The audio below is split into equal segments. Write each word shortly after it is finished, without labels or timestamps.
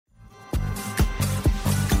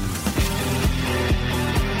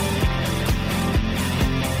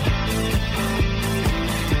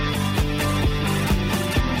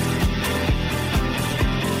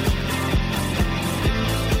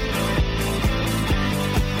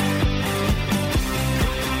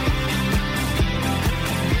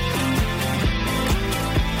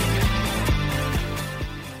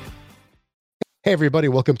Hey, everybody,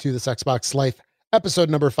 welcome to this Xbox Life episode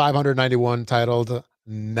number 591 titled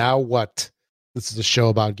Now What? This is a show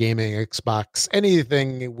about gaming, Xbox,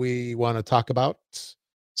 anything we want to talk about.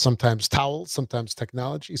 Sometimes towels, sometimes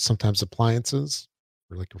technology, sometimes appliances.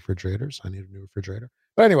 Or like refrigerators. I need a new refrigerator.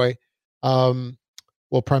 But anyway, um,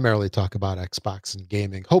 we'll primarily talk about Xbox and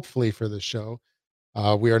gaming, hopefully, for this show.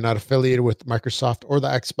 We are not affiliated with Microsoft or the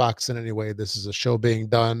Xbox in any way. This is a show being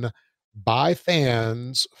done by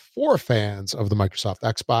fans for fans of the Microsoft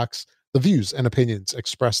Xbox. The views and opinions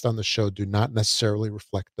expressed on the show do not necessarily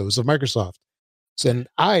reflect those of Microsoft. And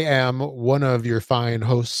I am one of your fine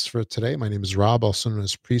hosts for today. My name is Rob, also known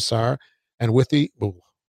as Presar. And with me, oh,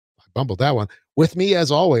 I bumbled that one. With me,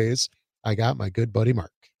 as always, I got my good buddy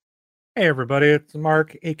Mark. Hey everybody, it's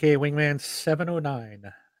Mark, aka Wingman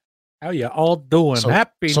 709. How you all doing?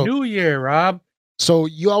 Happy New Year, Rob. So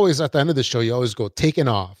you always, at the end of the show, you always go taking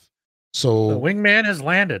off. So the Wingman has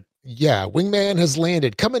landed. Yeah, Wingman has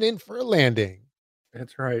landed, coming in for a landing.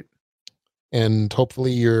 That's right. And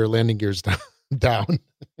hopefully your landing gear's down.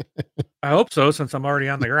 I hope so, since I'm already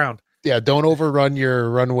on the ground. Yeah, don't overrun your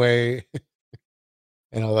runway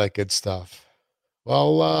and all that good stuff.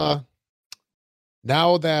 Well,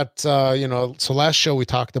 now that, so last show we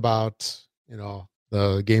talked about,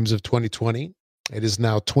 the games of 2020. It is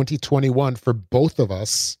now 2021 for both of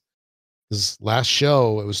us. This last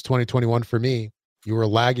show, it was 2021 for me. You were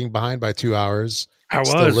lagging behind by 2 hours. I was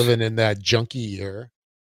still living in that junky year.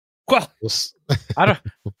 Well, I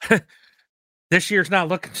don't. This year's not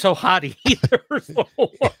looking so hot either. So.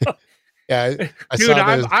 Yeah, dude,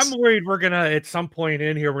 I'm worried we're gonna at some point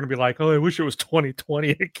in here we're gonna be like, oh, I wish it was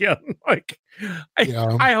 2020 again. Like,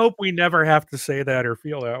 I hope we never have to say that or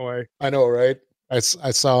feel that way. I know, right? I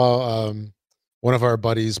saw one of our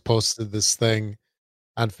buddies posted this thing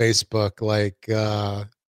on Facebook, like, or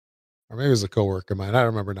maybe it was a coworker of mine. I don't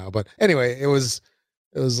remember now, but anyway, it was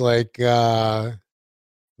like the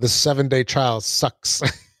 7-day trial sucks.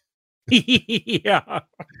 Yeah,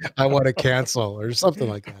 I want to cancel or something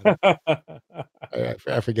like that.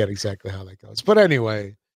 I forget exactly how that goes, but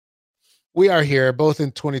anyway, we are here both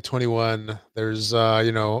in 2021. There's a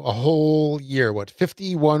whole year,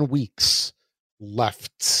 51 weeks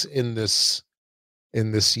left in this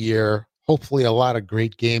year. Hopefully a lot of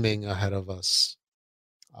great gaming ahead of us.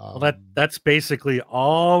 Well, that's basically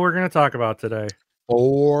all we're going to talk about today.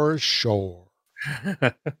 For sure.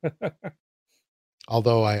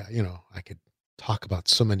 Although I could talk about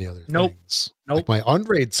so many other things. Like my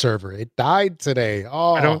Unraid server, it died today.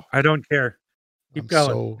 Oh, I don't care. Keep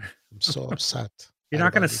going. I'm so upset. You're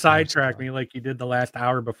not going to sidetrack me like you did the last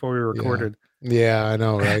hour before we recorded. Yeah, I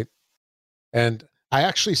know, right? And I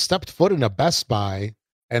actually stepped foot in a Best Buy,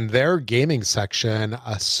 and their gaming section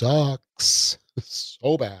sucks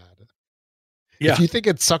so bad. Yeah. If you think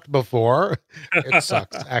it sucked before, it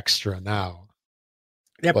sucks extra now.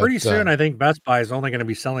 Yeah, pretty soon I think Best Buy is only going to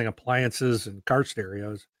be selling appliances and car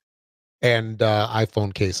stereos. And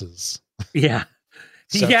iPhone cases. Yeah.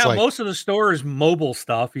 So yeah, like, most of the store is mobile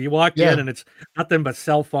stuff. You walk in and it's nothing but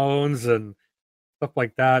cell phones and stuff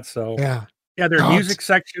like that. So yeah, their music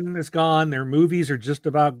section is gone. Their movies are just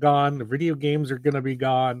about gone. The video games are going to be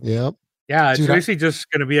gone. Yep. Yeah, it's basically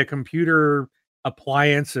just going to be a computer,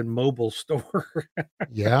 appliance, and mobile store.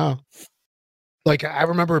 Yeah. Like I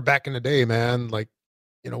remember back in the day, man, like,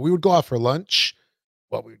 we would go out for lunch.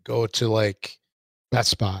 Well, we'd go to like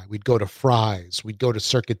Best Buy. We'd go to Fry's. We'd go to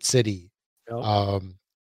Circuit City. Yep.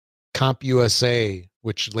 Comp USA,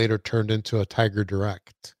 which later turned into a Tiger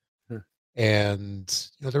Direct. And,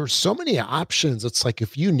 there were so many options. It's like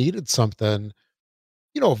if you needed something,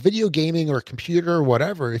 video gaming or computer or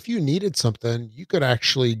whatever, if you needed something, you could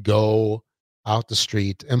actually go out the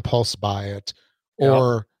street, impulse buy it,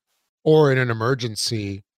 or in an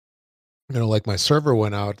emergency, like my server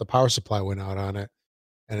went out, the power supply went out on it.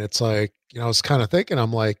 And it's like, I was kind of thinking,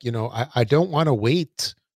 I'm like, I don't want to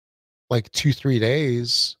wait like 2-3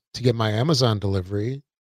 days to get my Amazon delivery.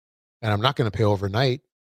 And I'm not going to pay overnight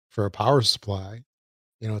for a power supply.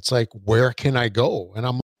 It's like, where can I go? And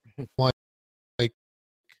I'm like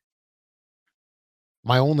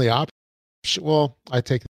my only option, well, I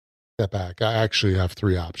take that back. I actually have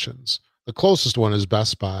 3 options. The closest one is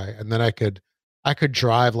Best Buy. And then I could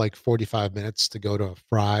drive like 45 minutes to go to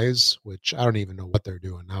Fry's, which I don't even know what they're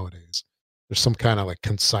doing nowadays. There's some kind of like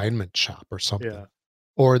consignment shop or something. Yeah.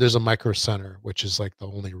 Or there's a Micro Center, which is like the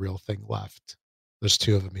only real thing left. There's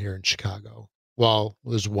 2 of them here in Chicago. Well,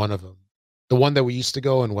 there's one of them. The one that we used to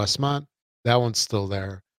go in Westmont, that one's still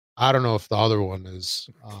there. I don't know if the other one is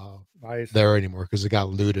there anymore because it got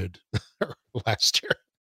looted last year.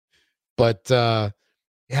 But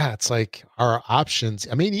yeah, it's like our options.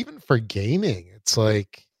 I mean, even for gaming, It's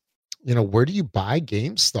like, where do you buy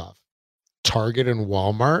game stuff? Target and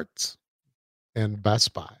Walmart and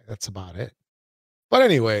Best Buy. That's about it. But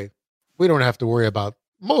anyway, we don't have to worry about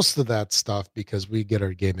most of that stuff because we get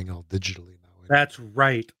our gaming all digitally now. Anyway. That's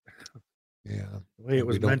right. Yeah. The way it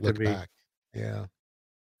was meant to be. Back. Yeah.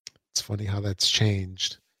 It's funny how that's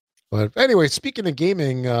changed. But anyway, speaking of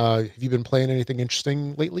gaming, have you been playing anything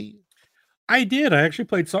interesting lately? I did. I actually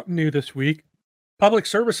played something new this week. Public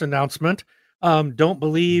service announcement. Don't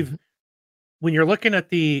believe when you're looking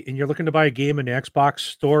at and you're looking to buy a game in the Xbox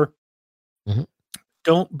store,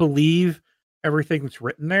 don't believe everything that's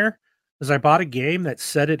written there. Because I bought a game that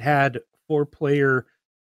said it had 4-player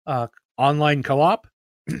online co-op,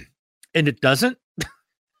 and it doesn't.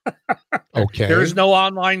 Okay. There's no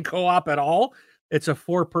online co-op at all. It's a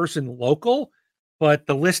 4-person local, but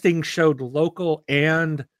the listing showed local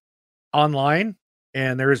and online,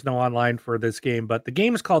 and there is no online for this game. But the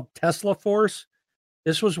game is called Tesla Force.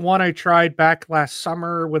 This was one I tried back last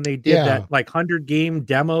summer when they did that 100 game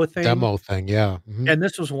demo thing. Yeah. And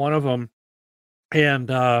this was one of them. And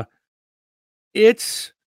I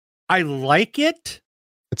like it.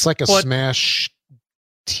 It's like a Smash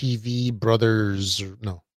TV Brothers.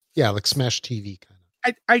 Like Smash TV kind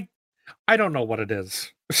of. I don't know what it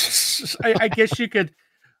is. I guess you could.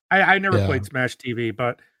 I never played Smash TV,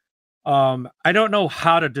 but I don't know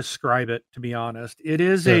how to describe it, to be honest. It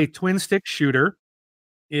is a twin stick shooter.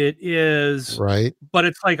 It is right, but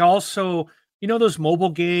it's like also, those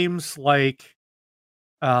mobile games like,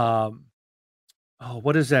 what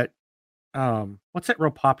is that? What's that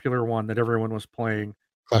real popular one that everyone was playing?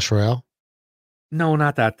 Clash Royale? No,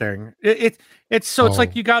 not that thing. It's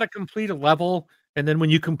like you got to complete a level, and then when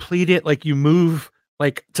you complete it, like you move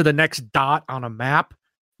like to the next dot on a map.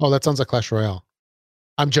 Oh, that sounds like Clash Royale.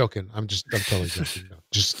 I'm joking. I'm totally joking. No,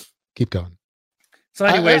 just keep going. So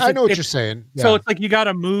anyways, I know what you're saying. Yeah. So it's like you got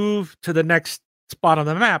to move to the next spot on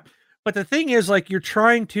the map. But the thing is, like, you're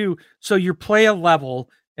trying to, so you play a level,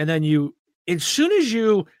 and then as soon as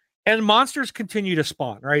and monsters continue to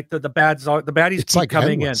spawn, right? The baddies keep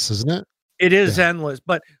coming endless, in. Isn't it? It is endless.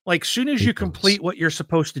 But like, soon as you complete what you're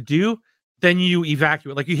supposed to do, then you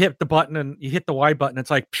evacuate. Like, you hit the button and you hit the Y button. It's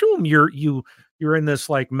like, boom, you're in this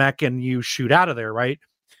like mech and you shoot out of there, right?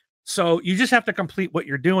 So you just have to complete what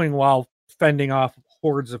you're doing while fending off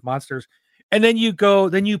hordes of monsters. And then you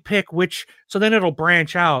pick which, so then it'll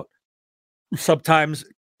branch out sometimes,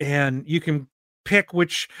 and you can pick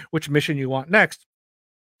which mission you want next.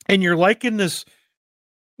 And you're like in this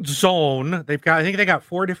zone. I think they got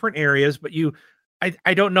 4 different areas, but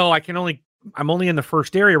I don't know. I'm only in the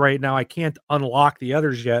first area right now. I can't unlock the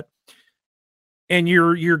others yet. And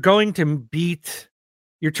you're going to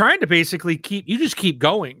you're trying to basically keep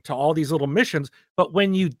going to all these little missions. But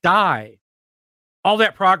when you die, all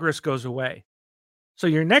that progress goes away. So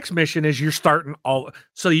your next mission is you're starting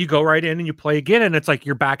so you go right in and you play again, and it's like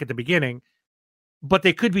you're back at the beginning. But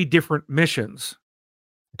they could be different missions.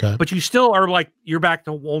 Okay. But you still are like, you're back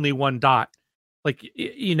to only one dot. Like,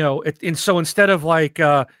 and so instead of like,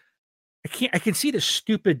 I can see the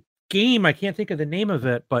stupid game. I can't think of the name of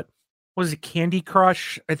it, but was it Candy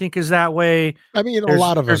Crush? I think is that way. I mean, a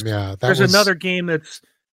lot of them. Yeah. There's another game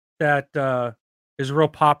that is real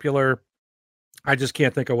popular. I just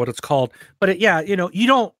can't think of what it's called, but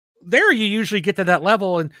you usually get to that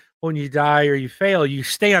level, and when you die or you fail, you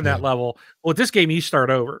stay on that level. Well, with this game, you start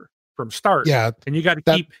over from start. Yeah. And you got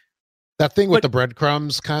to keep that thing with the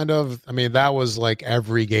breadcrumbs kind of, I mean, that was like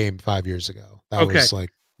every game 5 years ago. That was like,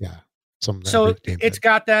 so it's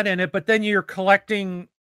got that in it, but then you're collecting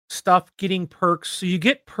stuff, getting perks. So you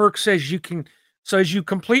get perks as you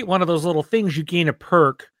complete one of those little things, you gain a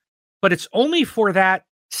perk, but it's only for that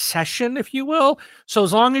session, if you will. So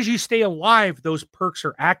as long as you stay alive, those perks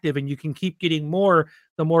are active, and you can keep getting more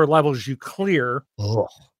the more levels you clear. Oh.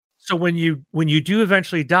 So when you do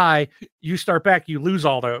eventually die, you start back, you lose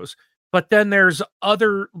all those. But then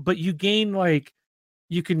but you gain, like,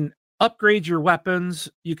 you can upgrade your weapons,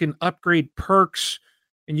 you can upgrade perks,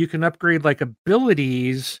 and you can upgrade like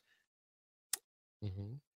abilities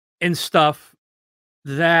and stuff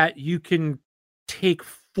that you can take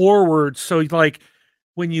forward. So like,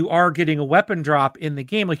 when you are getting a weapon drop in the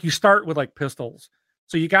game, like, you start with like pistols,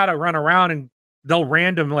 so you got to run around and they'll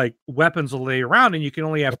random like weapons will lay around, and you can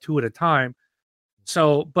only have 2 at a time.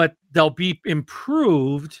 So, but they'll be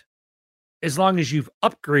improved as long as you've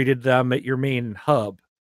upgraded them at your main hub.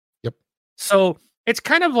 Yep. So it's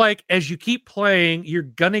kind of like, as you keep playing, you're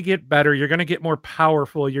going to get better. You're going to get more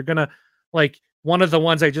powerful. You're going to, like, one of the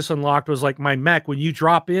ones I just unlocked was like my mech. When you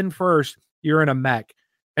drop in first, you're in a mech,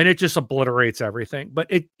 and it just obliterates everything, but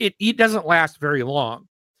it doesn't last very long.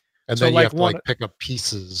 And so then you have to like pick up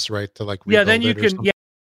pieces, right? To like rebuild then you can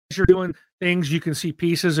as you're doing things, you can see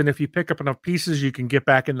pieces, and if you pick up enough pieces, you can get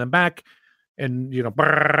back in the mech, and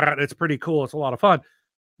it's pretty cool. It's a lot of fun,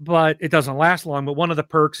 but it doesn't last long. But one of the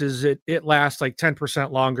perks is it lasts like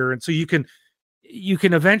 10% longer, and so you can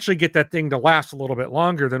eventually get that thing to last a little bit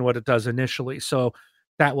longer than what it does initially. So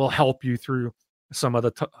that will help you through some of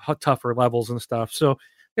the tougher levels and stuff. So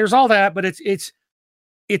there's all that, but it's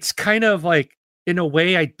kind of like, in a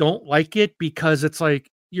way, I don't like it because it's like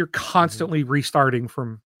you're constantly restarting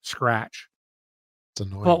from scratch. It's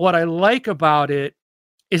annoying. But what I like about it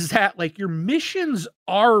is that like your missions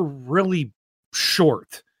are really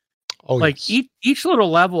short. Oh, like yes. each little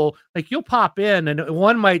level, like you'll pop in and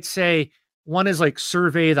one might say, one is like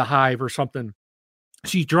survey the hive or something.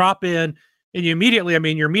 So you drop in and you're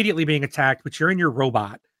immediately being attacked, but you're in your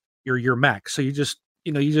robot, your mech. So you just,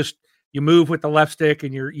 you move with the left stick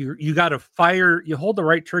and you got to fire, you hold the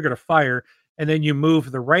right trigger to fire, and then you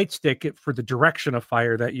move the right stick for the direction of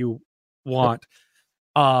fire that you want.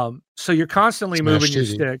 So you're constantly moving your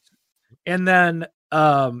sticks. And then,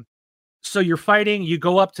 so you're fighting, you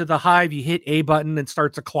go up to the hive, you hit A button and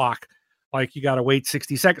starts a clock. Like you got to wait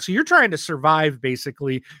 60 seconds. So you're trying to survive,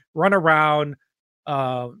 basically run around.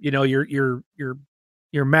 Your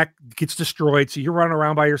mech gets destroyed. So you're running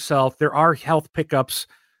around by yourself. There are health pickups.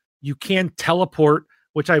 You can teleport,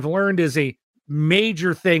 which I've learned is a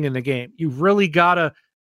major thing in the game. You really got to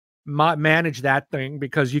manage that thing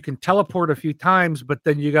because you can teleport a few times, but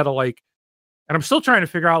then you got to and I'm still trying to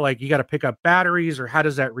figure out, you got to pick up batteries, or how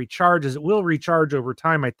does that recharge? It will recharge over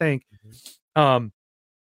time, I think. Mm-hmm.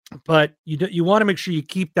 But you want to make sure you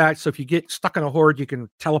keep that. So if you get stuck in a horde, you can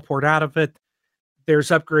teleport out of it. There's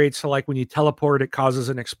upgrades. So when you teleport, it causes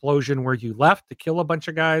an explosion where you left to kill a bunch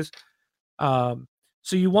of guys.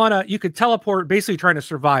 So you could teleport, basically trying to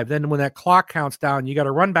survive. Then when that clock counts down, you got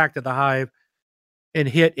to run back to the hive and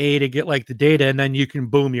hit A to get the data. And then you can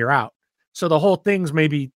boom, you're out. So the whole thing's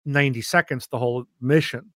maybe 90 seconds, the whole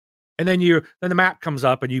mission. And then the map comes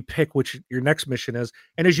up and you pick which your next mission is.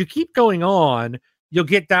 And as you keep going on, you'll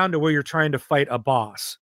get down to where you're trying to fight a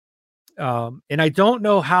boss. And I don't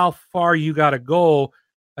know how far you got to go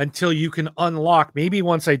until you can unlock. Maybe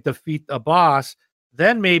once I defeat a boss,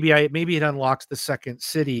 then maybe it unlocks the second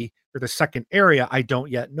city or the second area. I don't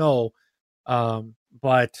yet know.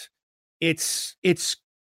 But it's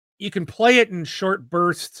you can play it in short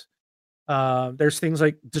bursts. There's things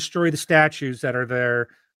like destroy the statues that are there,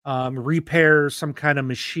 repair some kind of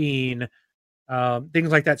machine,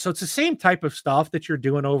 things like that. So it's the same type of stuff that you're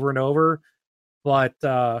doing over and over, but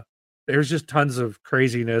there's just tons of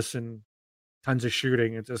craziness and tons of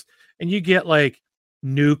shooting. And you get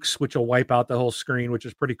nukes, which will wipe out the whole screen, which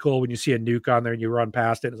is pretty cool. When you see a nuke on there and you run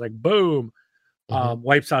past it, it's like boom,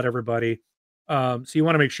 wipes out everybody. So you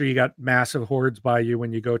want to make sure you got massive hordes by you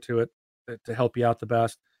when you go to it to help you out the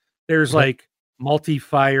best. There's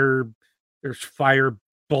multi-fire, there's fire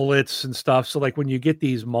bullets and stuff. So when you get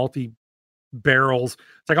these multi barrels,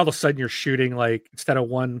 it's all of a sudden you're shooting instead of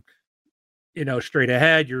one, straight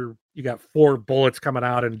ahead, you got 4 bullets coming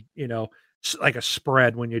out, and like a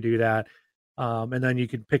spread when you do that. And then you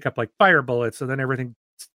can pick up fire bullets, and then everything,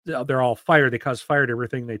 they're all fire. They cause fire to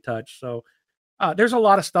everything they touch. So there's a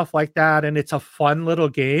lot of stuff like that, and it's a fun little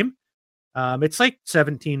game. It's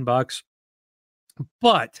 $17,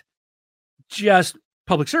 but just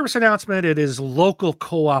public service announcement, it is local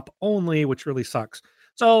co-op only, which really sucks.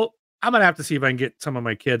 So I'm gonna have to see if I can get some of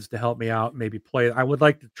my kids to help me out, maybe play. I would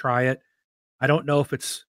like to try it. I don't know if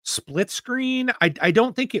it's split screen. I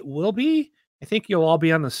don't think it will be. I think you'll all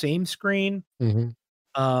be on the same screen. Mm-hmm.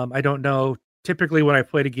 I don't know. Typically, when I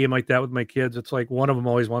played a game like that with my kids, it's one of them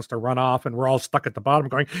always wants to run off, and we're all stuck at the bottom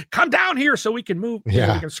going, "Come down here so we can move.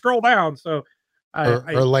 Yeah, we can scroll down." So,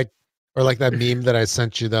 or like that meme that I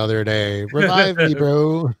sent you the other day. Revive me,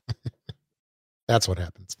 bro. That's what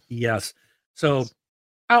happens. Yes. So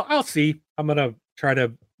I'll see. I'm gonna try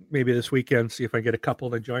to maybe this weekend see if I get a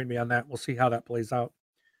couple to join me on that. We'll see how that plays out.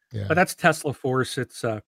 Yeah. But that's Tesla Force.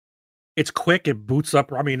 It's quick. It boots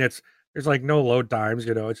up. I mean, there's no load times.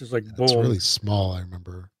 It's just boom. It's really small. I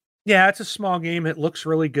remember. Yeah, it's a small game. It looks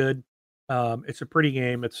really good. It's a pretty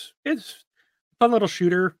game. It's a fun little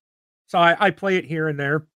shooter. So I play it here and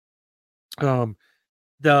there.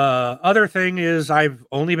 The other thing is I've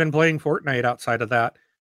only been playing Fortnite outside of that.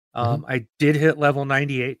 I did hit level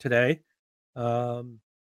 98 today.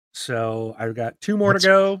 So I've got 2 more to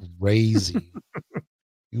go. Crazy.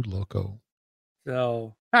 You loco.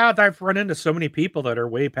 So I've run into so many people that are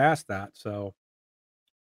way past that. So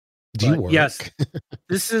do you work? Yes,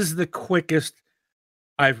 this is the quickest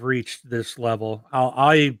I've reached this level.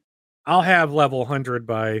 I I'll have level 100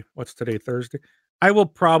 by, what's today, Thursday? I will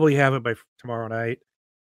probably have it by tomorrow night.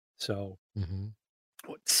 So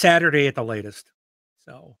Saturday at the latest.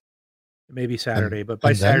 So maybe Saturday, but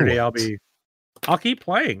by Saturday I'll keep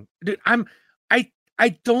playing. Dude, I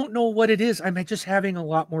don't know what it is. I'm just having a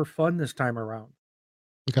lot more fun this time around.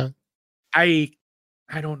 Okay. I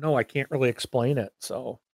don't know. I can't really explain it.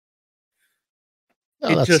 So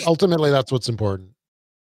no, ultimately that's what's important.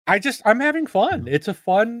 I'm having fun. It's a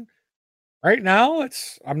fun right now.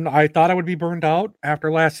 I thought I would be burned out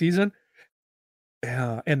after last season.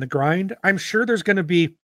 And the grind. I'm sure there's going to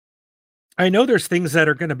be, I know there's things that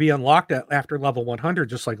are going to be unlocked after level 100,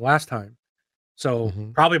 just like last time. So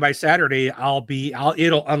probably by Saturday,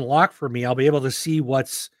 it'll unlock for me. I'll be able to see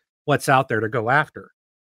what's out there to go after.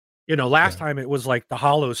 Last time it was like the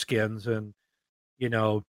hollow skins and,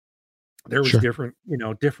 there was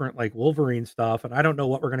different like Wolverine stuff. And I don't know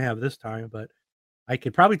what we're going to have this time, but I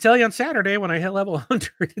could probably tell you on Saturday when I hit level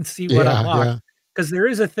 100 and see what unlocks. Yeah. Because there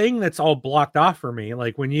is a thing that's all blocked off for me.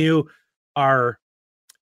 Like when you are,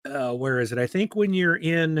 where is it? I think when you're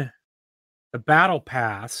in the battle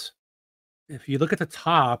pass, if you look at the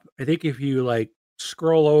top, I think if you like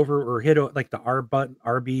scroll over or hit like the R button,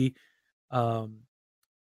 RB, I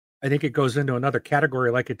think it goes into another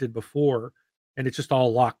category like it did before, and it's just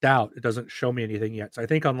all locked out. It doesn't show me anything yet. So I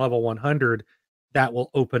think on level 100, that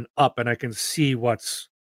will open up and I can see what's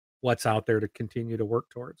out there to continue to work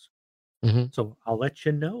towards. So I'll let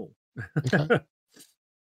you know. Okay.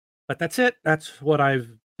 But that's it. That's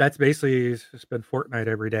basically it's been Fortnite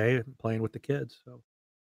every day and playing with the kids. So,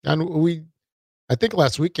 and I think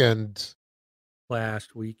last weekend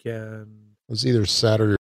was either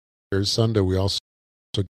Saturday or Sunday. We also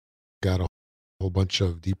got a whole bunch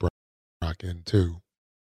of Deep Rock in too.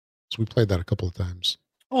 So we played that a couple of times.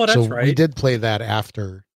 Oh, that's right. We did play that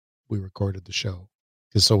after we recorded the show.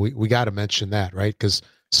 So we got to mention that, right?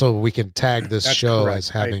 So we can tag this show as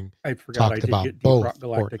having talked about both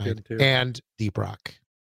Fortnite and Deep Rock.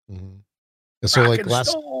 So like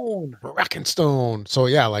Rock and Stone. So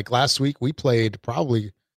yeah, like last week we played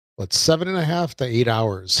probably 7.5 to 8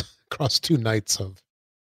 hours across 2 nights of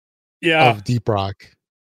Deep Rock.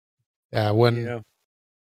 Yeah,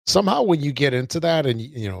 somehow when you get into that and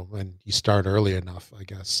when you start early enough, I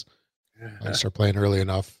guess I start playing early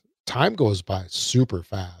enough, time goes by super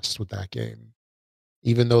fast with that game.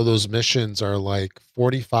 Even though those missions are like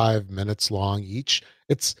 45 minutes long each,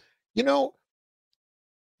 it's,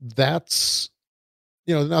 that's,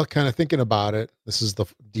 now kind of thinking about it, this is the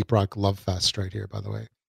Deep Rock Love Fest right here, by the way.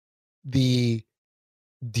 The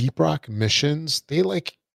Deep Rock missions, they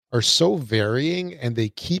are so varying and they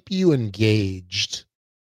keep you engaged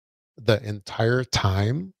the entire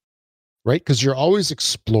time, right? Because you're always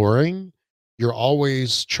exploring. You're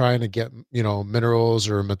always trying to get, minerals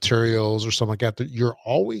or materials or something like that. You're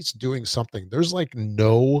always doing something. There's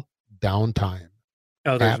no downtime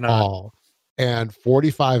at all. And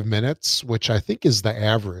 45 minutes, which I think is the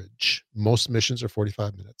average. Most missions are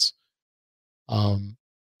 45 minutes.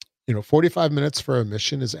 45 minutes for a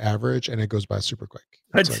mission is average, and it goes by super quick.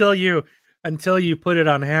 Until you put it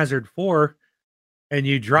on Hazard 4 and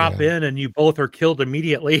you drop in and you both are killed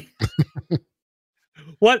immediately.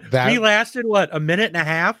 We lasted a minute and a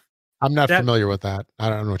half? I'm not familiar with that. I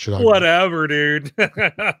don't know what you're talking about. Whatever, dude.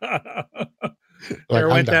 There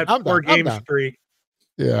went that 4-game streak.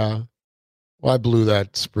 Yeah. Well, I blew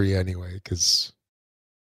that spree anyway because.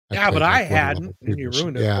 But I hadn't, and you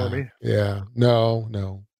ruined it for me. Yeah.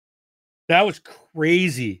 No. That was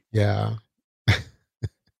crazy. Yeah.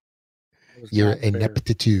 Your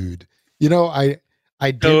ineptitude. I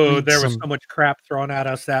did. There was so much crap thrown at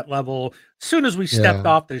us that level. As soon as we stepped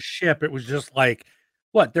off the ship, it was just like,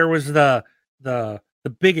 what? There was the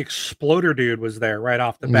big exploder dude was there right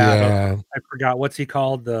off the bat. Yeah. I forgot what's he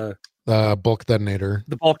called. The bulk detonator.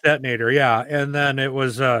 The bulk detonator, yeah. And then it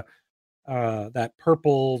was that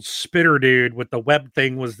purple spitter dude with the web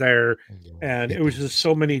thing was there, and it was just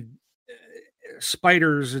so many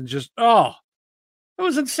spiders and just it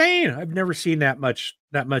was insane. I've never seen that much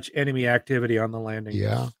enemy activity on the landing.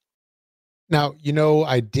 Yeah. Now,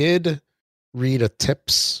 I did read a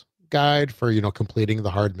tips guide for, completing the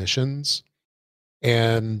hard missions.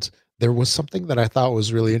 And there was something that I thought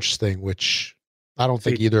was really interesting, which I don't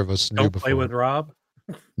think either of us knew before. Play with Rob?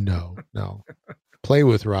 No. Play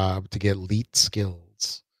with Rob to get elite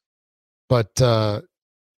skills. But the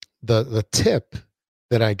tip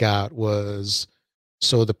that I got was,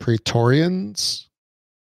 so the Praetorians,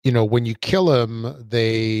 when you kill them,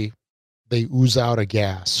 they ooze out a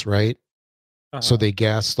gas, right? So they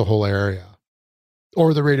gas the whole area.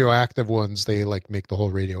 Or the radioactive ones, they make the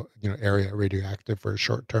whole area radioactive for a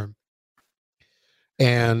short term.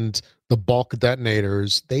 And the bulk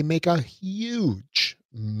detonators, they make a huge,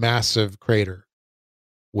 massive crater,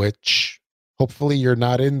 which hopefully you're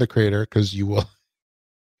not in the crater because you will.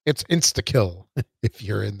 It's insta kill if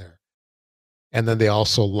you're in there. And then they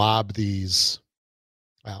also lob these,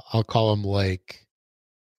 I'll call them like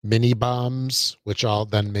mini bombs, which I'll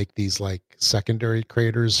then make these like secondary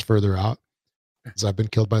craters further out, because I've been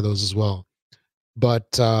killed by those as well.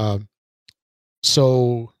 But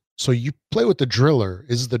so you play with the driller.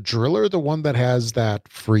 Is the driller the one that has that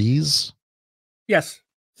freeze? Yes.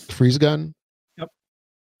 Freeze gun? Yep.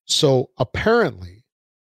 So apparently,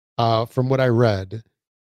 from what I read,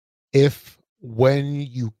 if when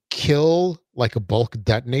you kill like a bulk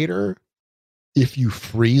detonator, if you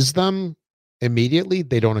freeze them immediately,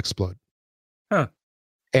 they don't explode. Huh.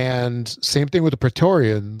 And same thing with the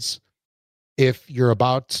Praetorians. If they're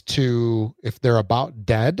about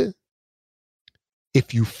dead,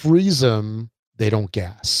 if you freeze them, they don't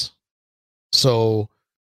gas. So,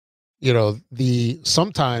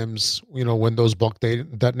 sometimes, when those bulk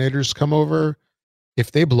detonators come over,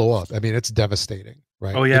 if they blow up, I mean, it's devastating,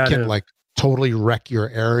 right? Oh yeah. It can like totally wreck your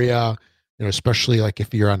area, especially like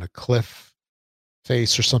if you're on a cliff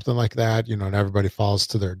face or something like that, and everybody falls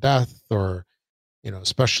to their death, or,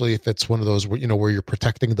 especially if it's one of those, where you're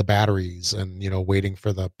protecting the batteries and, waiting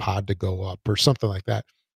for the pod to go up or something like that.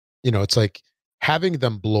 It's like having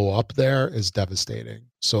them blow up there is devastating.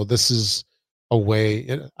 So this is a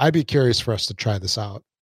way. I'd be curious for us to try this out.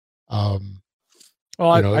 Well,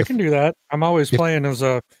 I can do that. I'm always playing as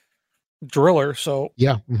a driller, so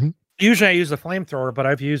yeah. Mm-hmm. Usually I use the flamethrower, but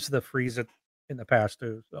I've used the freeze it in the past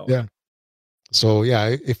too. So yeah. So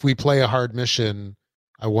yeah, if we play a hard mission,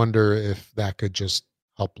 I wonder if that could just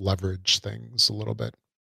help leverage things a little bit.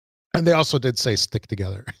 And they also did say stick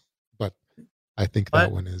together, but I think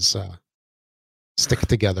that one is stick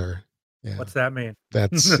together. Yeah. What's that mean?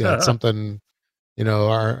 That's something,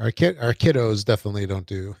 our kiddos definitely don't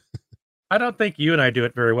do. I don't think you and I do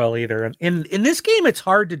it very well either. And in this game, it's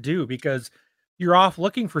hard to do because you're off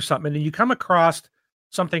looking for something and you come across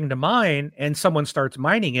something to mine and someone starts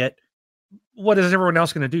mining it. What is everyone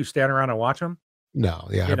else going to do? Stand around and watch them? No.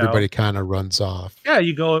 Yeah. Everybody kind of runs off. Yeah.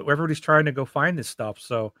 Everybody's trying to go find this stuff.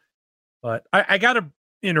 So, but I got to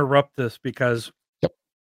interrupt this because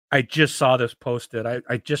I just saw this posted.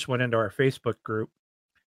 I just went into our Facebook group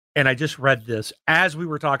and I just read this as we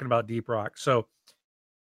were talking about Deep Rock. So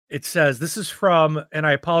it says, this is from, and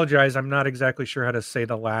I apologize, I'm not exactly sure how to say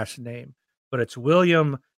the last name, but it's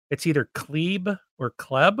William. It's either Kleb or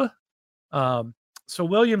Kleb. So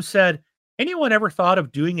William said, anyone ever thought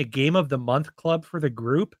of doing a game of the month club for the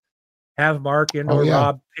group? Have Mark and or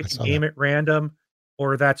Rob pick a game at random,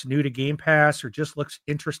 or that's new to Game Pass, or just looks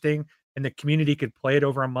interesting and the community could play it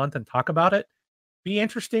over a month and talk about it. Be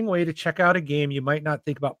interesting way to check out a game you might not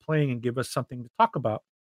think about playing and give us something to talk about.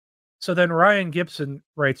 So then Ryan Gibson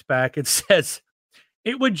writes back and says,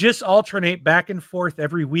 it would just alternate back and forth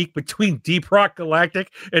every week between Deep Rock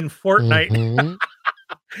Galactic and Fortnite. Mm-hmm.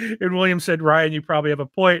 And William said, Ryan, you probably have a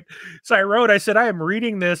point. So I said, I am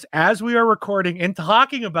reading this as we are recording and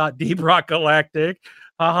talking about Deep Rock Galactic.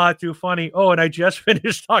 Haha, too funny. Oh, and I just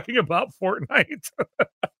finished talking about Fortnite.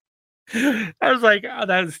 I was like, oh,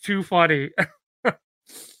 that is too funny.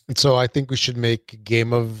 And so I think we should make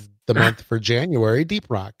game of the month for January, Deep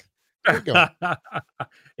Rock.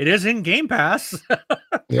 It is in Game Pass.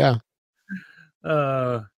 Yeah.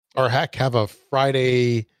 Or heck, have a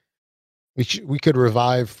Friday. We could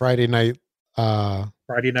revive Friday night.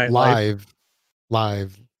 Friday night live. Friday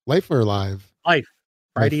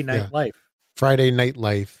night life. Friday night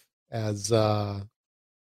life as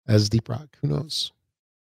Deep Rock. Who knows?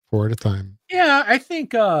 4 at a time. Yeah, I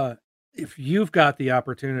think if you've got the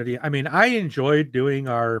opportunity, I mean, I enjoyed doing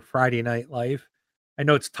our Friday night live. I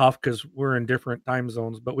know it's tough because we're in different time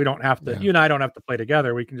zones, but we don't have to, you and I don't have to play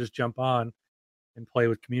together. We can just jump on and play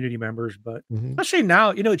with community members. But especially now,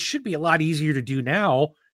 it should be a lot easier to do now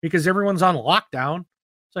because everyone's on lockdown.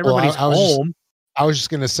 So everybody's home. I was just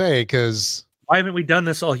going to say, because why haven't we done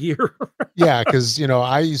this all year? Yeah, because,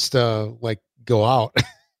 I used to like go out.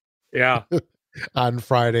 Yeah. On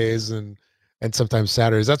Fridays and sometimes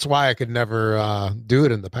Saturdays. That's why I could never do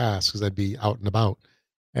it in the past, because I'd be out and about.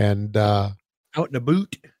 And out in the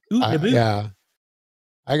boot. Yeah.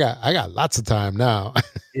 I got lots of time now.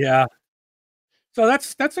 Yeah. So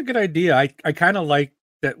that's a good idea. I kind of like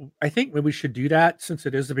that. I think maybe we should do that since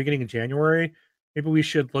it is the beginning of January. Maybe we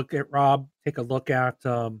should look at take a look at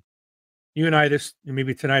you and I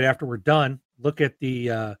maybe tonight after we're done, look at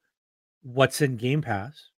the what's in Game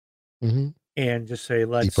Pass. Mm-hmm. And just say,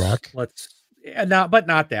 but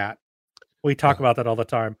not that. We talk Yeah. about that all the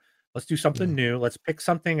time. Let's do something new. Let's pick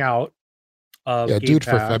something out of Game dude,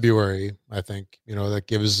 Pass. For February, I think, that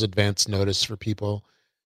gives advance notice for people,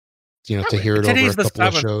 to hear it over a couple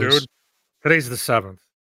of shows. Dude. Today's the 7th.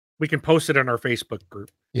 We can post it in our Facebook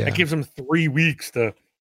group. Yeah. It gives them 3 weeks to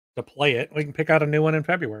play it. We can pick out a new one in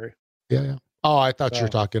February. Yeah. Oh, I thought you were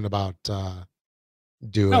talking about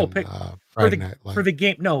doing Friday Night Live. For the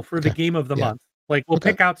game. No, for the game of the month. Like, we'll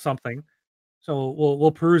pick out something. So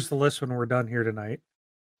we'll peruse the list when we're done here tonight.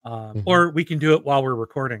 Or we can do it while we're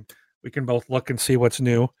recording. We can both look and see what's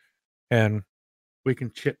new, and we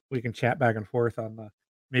can chat back and forth on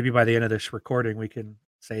maybe by the end of this recording we can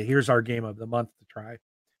say, here's our game of the month to try.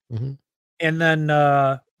 And then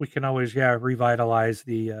we can always revitalize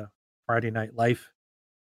the Friday Night Life.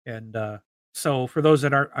 And so for those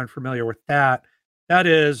that aren't familiar with that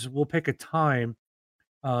is, we'll pick a time.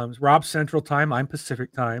 Rob's Central Time, I'm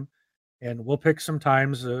Pacific Time, and we'll pick some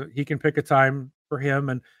times. He can pick a time for him,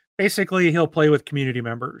 and basically he'll play with community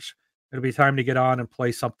members. It'll be time to get on and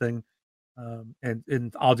play something,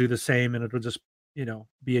 and I'll do the same, and it'll just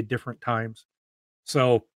be at different times.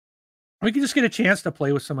 So we can just get a chance to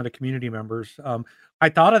play with some of the community members. I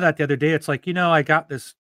thought of that the other day. It's like, I got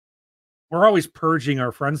this. We're always purging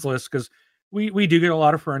our friends list because we do get a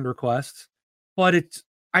lot of friend requests, but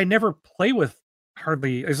I never play with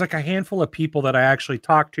hardly. There's like a handful of people that I actually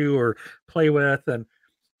talk to or play with, and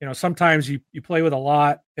sometimes you play with a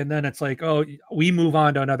lot, and then it's like, oh, we move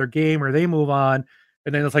on to another game, or they move on,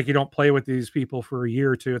 and then it's like you don't play with these people for a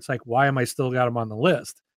year or two. It's like, why am I still got them on the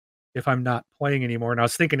list if I'm not playing anymore? And I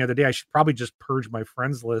was thinking the other day, I should probably just purge my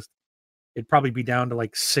friends list. It'd probably be down to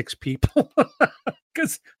like 6 people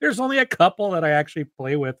because there's only a couple that I actually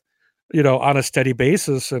play with, on a steady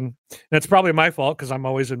basis. And that's probably my fault because I'm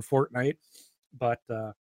always in Fortnite. But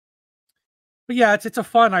yeah, it's a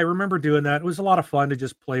fun. I remember doing that. It was a lot of fun to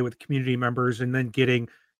just play with community members and then getting,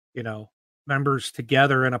 members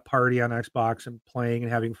together in a party on Xbox and playing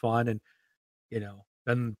and having fun. And,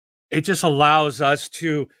 then it just allows us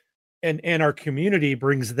to, and our community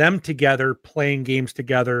brings them together, playing games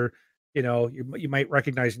together. You might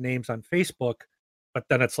recognize names on Facebook, but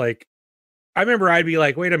then it's like, I remember I'd be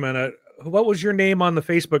like, wait a minute, what was your name on the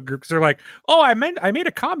Facebook group? Because they're like, oh, I made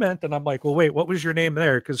a comment, and I'm like, well, wait, what was your name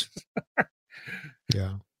there? Because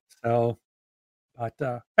yeah. So,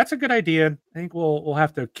 but that's a good idea. I think we'll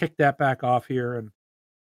have to kick that back off here, and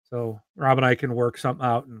so Rob and I can work something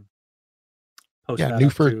out and post. Yeah, new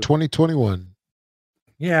for 2021.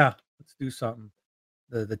 Yeah, let's do something.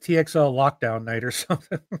 The TXL lockdown night or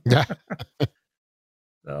something. Yeah.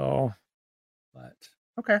 So, but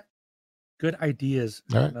okay. Good ideas.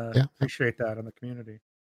 All right. Appreciate that in the community.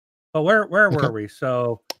 But where were we?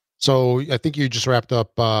 So I think you just wrapped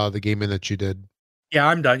up the gaming that you did. Yeah,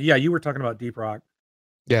 I'm done. Yeah, you were talking about Deep Rock.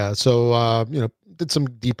 Yeah, so did some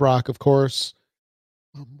Deep Rock, of course.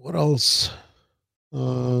 What else?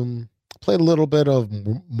 Played a little bit of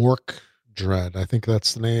Mork Dread. I think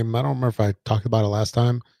that's the name. I don't remember if I talked about it last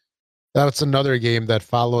time. That's another game that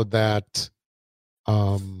followed that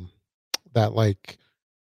like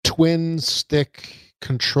twin stick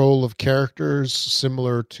control of characters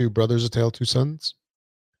similar to Brothers: A Tale of Two Sons,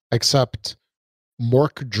 except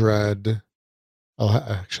Mork Dread.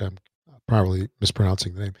 Actually, I'm probably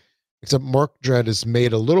mispronouncing the name. Except Mork Dread is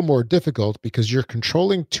made a little more difficult because you're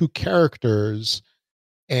controlling 2 characters,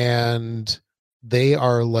 and they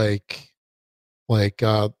are like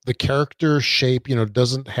the character shape,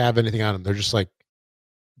 doesn't have anything on them. They're just like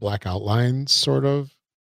black outlines, sort of.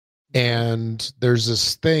 And there's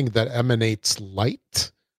this thing that emanates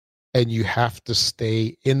light, and you have to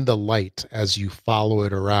stay in the light as you follow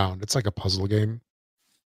it around. It's like a puzzle game.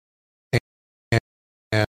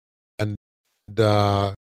 And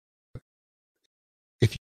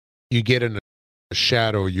if you get in a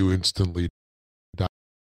shadow, you instantly die.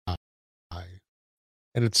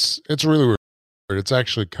 And it's really weird. It's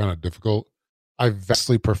actually kind of difficult. I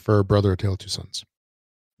vastly prefer Brother: A Tale of Two Sons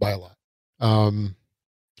by a lot.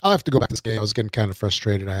 I'll have to go back to this game. I was getting kind of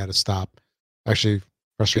frustrated. I had to stop. Actually,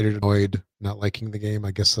 frustrated, annoyed, not liking the game.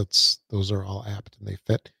 I guess those are all apt and they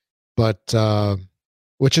fit. But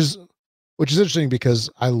which is interesting because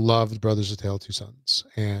I loved Brothers: A Tale of Two Sons,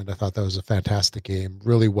 and I thought that was a fantastic game,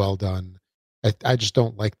 really well done. I just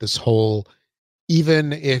don't like this whole,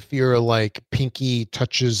 even if you're like Pinky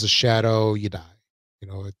touches the shadow, you die.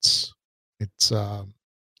 It's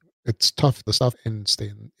tough, the stuff, and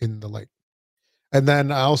stay in the light. And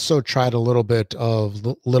then I also tried a little bit of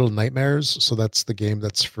Little Nightmares. So that's the game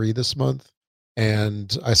that's free this month.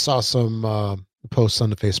 And I saw some posts on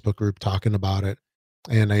the Facebook group talking about it,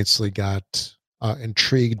 and I instantly got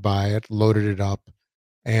intrigued by it, loaded it up,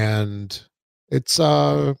 and it's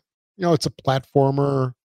it's a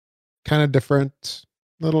platformer, kind of different,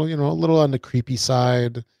 little, a little on the creepy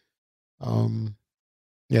side.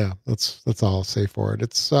 Yeah, that's all I'll say for it.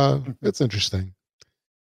 It's interesting.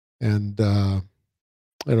 And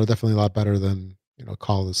definitely a lot better than,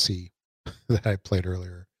 Call of the Sea that I played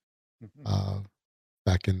earlier,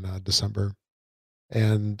 back in December.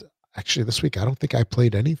 And actually this week, I don't think I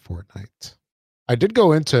played any Fortnite. I did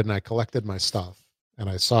go into it and I collected my stuff, and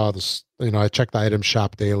I saw this, I checked the item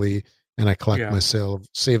shop daily, and I collect my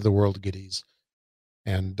save the world goodies.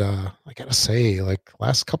 And I gotta say, like,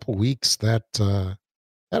 last couple weeks, that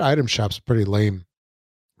item shop's pretty lame.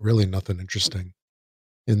 Really nothing interesting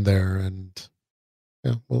in there. And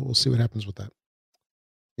yeah, we'll see what happens with that.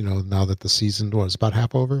 Now that the season was about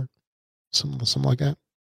half over, something like that.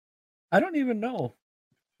 I don't even know.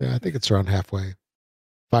 Yeah, I think it's around halfway,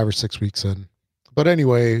 5 or 6 weeks in. But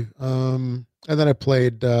anyway, and then I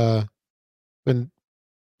played, been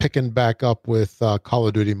picking back up with Call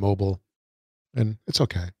of Duty Mobile, and it's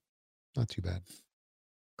okay, not too bad.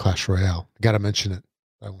 Clash Royale, got to mention it.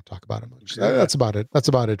 I won't talk about it much. That's about it. That's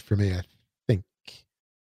about it for me. I think.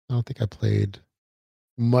 I don't think I played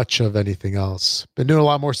much of anything else. Been doing a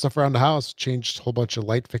lot more stuff around the house. Changed a whole bunch of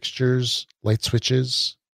light fixtures, light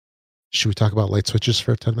switches. Should we talk about light switches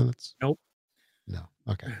for 10 minutes? Nope. No.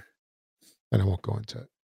 Okay. Then I won't go into it.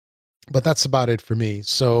 But that's about it for me.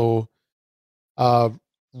 So,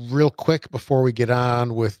 real quick before we get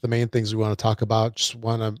on with the main things we want to talk about, just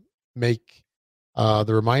want to make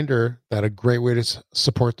the reminder that a great way to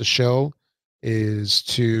support the show is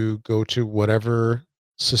to go to whatever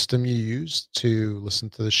system you use to listen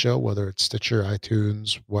to the show, whether it's Stitcher,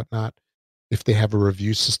 iTunes, whatnot. If they have a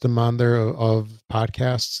review system on there of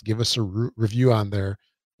podcasts, give us a review on there,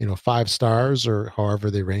 5 stars or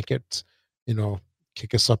however they rank it,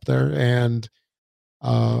 kick us up there. And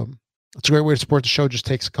it's a great way to support the show. Just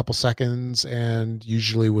takes a couple seconds. And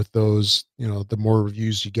usually with those, the more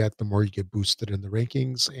reviews you get, the more you get boosted in the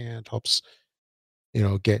rankings, and helps,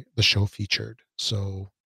 get the show featured.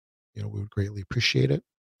 So, we would greatly appreciate it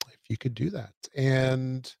if you could do that.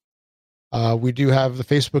 And we do have the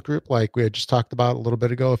Facebook group, like we had just talked about a little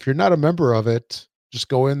bit ago. If you're not a member of it, just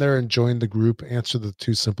go in there and join the group, answer the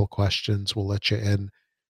 2 simple questions. We'll let you in.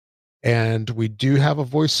 And we do have a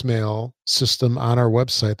voicemail system on our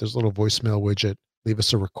website. There's a little voicemail widget. Leave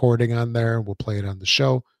us a recording on there. We'll play it on the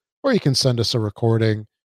show. Or you can send us a recording,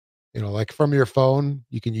 like from your phone.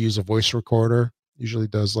 You can use a voice recorder. Usually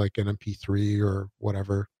does like an MP3 or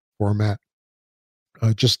whatever format.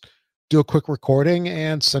 Just do a quick recording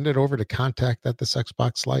and send it over to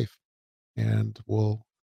contact@thisxboxlife. And we'll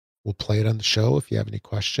play it on the show. If you have any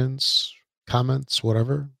questions, comments,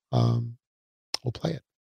 whatever, we'll play it.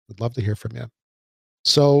 We'd love to hear from you.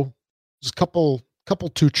 So there's a couple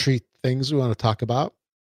 2 treat things we want to talk about.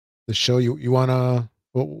 The show, you want to,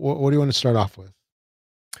 what do you want to start off with?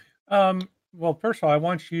 Well, first of all, I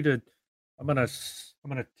want you to, I'm going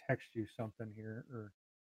to text you something here, or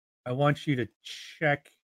I want you to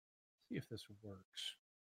check, see if this works.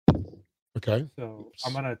 Okay. So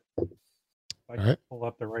I'm going to, pull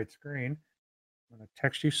up the right screen. I'm going to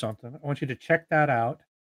text you something. I want you to check that out.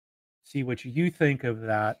 See what you think of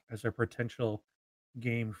that as a potential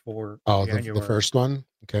game for January. The first one?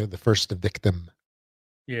 Okay, the first victim.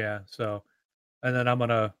 Yeah, so, and then I'm going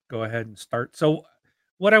to go ahead and start. So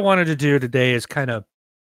what I wanted to do today is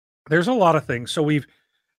there's a lot of things. So we've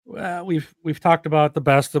talked about the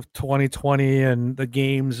best of 2020 and the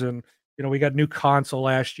games, and we got new console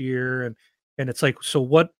last year, and it's like, so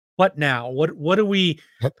what now? What are we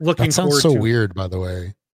looking forward to? That sounds so weird, by the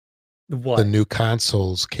way. What? The new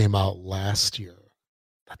consoles came out last year.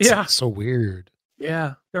 That's so weird.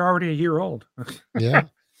 Yeah, they're already a year old. Yeah.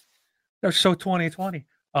 They're so 2020.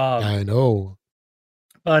 I know.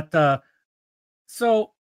 But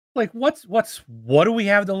so like what do we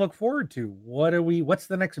have to look forward to? What's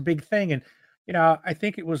the next big thing? And I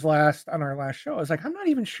think it was on our last show, I was like, I'm not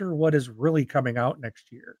even sure what is really coming out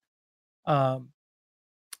next year.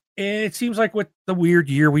 It seems like with the weird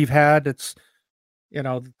year we've had, it's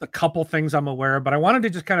the couple things I'm aware of, but I wanted to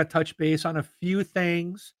just kind of touch base on a few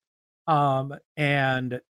things, and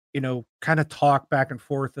kind of talk back and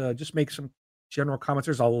forth, just make some general comments.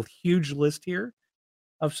 There's a huge list here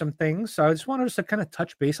of some things, so I just wanted us to kind of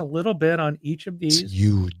touch base a little bit on each of these. It's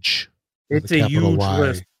huge. It's a huge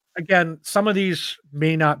list. Again, some of these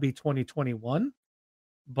may not be 2021,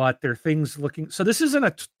 but they're things looking. So this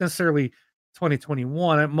isn't necessarily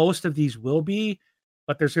 2021. Most of these will be.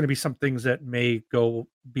 But there's going to be some things that may go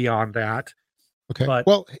beyond that. Okay.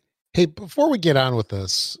 Well, hey, before we get on with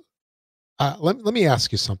this, let me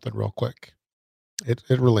ask you something real quick. It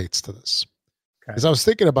relates to this. Because I was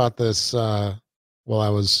thinking about this while I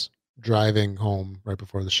was driving home right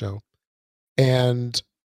before the show. And,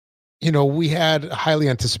 we had a highly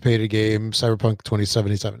anticipated game, Cyberpunk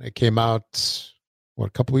 2077. It came out, a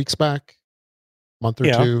couple weeks back? Month or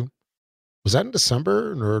two? Was that in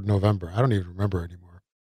December or November? I don't even remember anymore.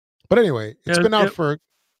 But anyway, it's been out for,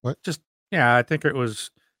 what? I think it was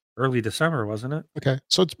early December, wasn't it? Okay.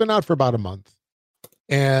 So it's been out for about a month.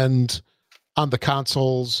 And on the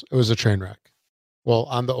consoles, it was a train wreck. Well,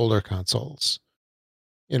 on the older consoles,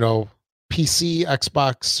 PC,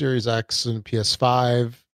 Xbox Series X, and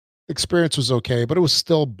PS5, the experience was okay, but it was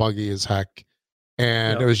still buggy as heck.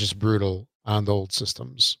 And it was just brutal on the old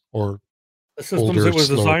systems or the systems older, it was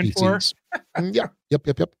designed PCs. For. Yeah.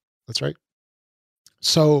 Yep. That's right.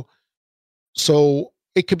 So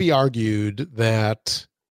it could be argued that,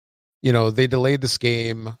 they delayed this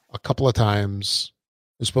game a couple of times.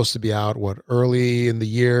 It was supposed to be out, early in the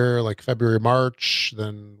year, like February, March,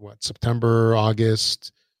 then September,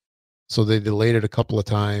 August. So they delayed it a couple of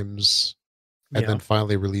times and then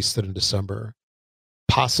finally released it in December.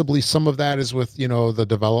 Possibly some of that is with, the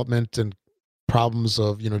development and problems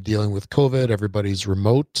of, dealing with COVID. Everybody's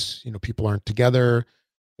remote, people aren't together.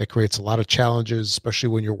 It creates a lot of challenges, especially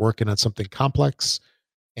when you're working on something complex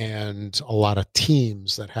and a lot of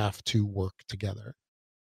teams that have to work together.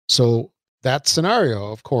 So that scenario,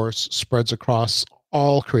 of course, spreads across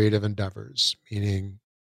all creative endeavors, meaning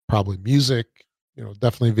probably music,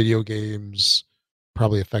 definitely video games,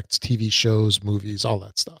 probably affects TV shows, movies, all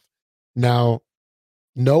that stuff. Now,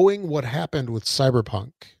 knowing what happened with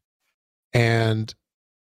Cyberpunk, and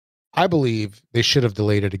I believe they should have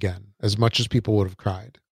delayed it again, as much as people would have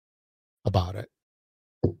cried about it.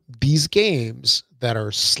 These games that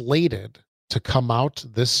are slated to come out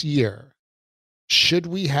this year, should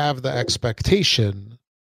we have the expectation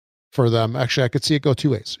for them? Actually, I could see it go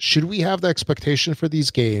two ways. Should we have the expectation for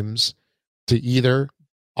these games to either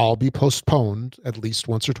all be postponed at least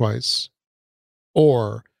once or twice,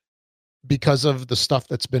 or because of the stuff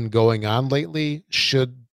that's been going on lately,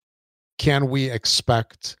 can we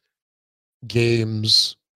expect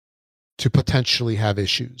games to potentially have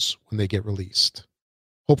issues when they get released?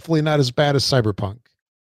 Hopefully not as bad as Cyberpunk,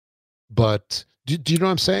 but do you know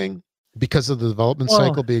what I'm saying? Because of the development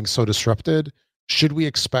cycle being so disrupted, should we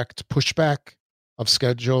expect pushback of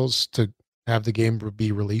schedules to have the game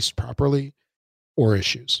be released properly, or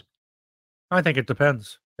issues? I think it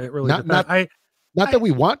depends. It really depends. Not that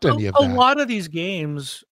we want any of that. A lot of these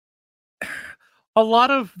games, a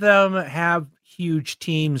lot of them have huge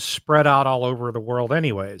teams spread out all over the world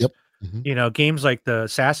anyways. Yep. Mm-hmm. Games like the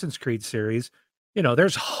Assassin's Creed series,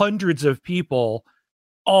 there's hundreds of people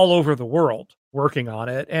all over the world working on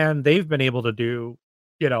it, and they've been able to do,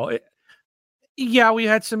 we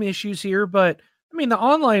had some issues here, but I mean, the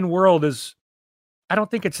online world I don't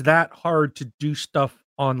think it's that hard to do stuff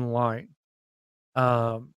online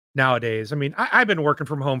nowadays. I mean, I've been working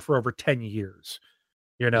from home for over 10 years.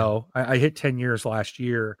 I hit 10 years last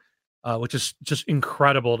year, which is just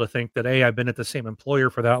incredible to think that I've been at the same employer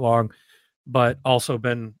for that long, but also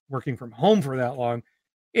been working from home for that long.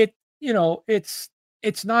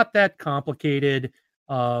 It's not that complicated.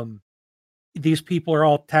 These people are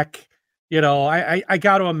all tech. I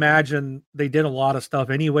got to imagine they did a lot of stuff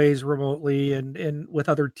anyways remotely and with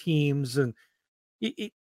other teams. And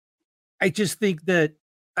I just think that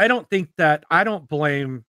I don't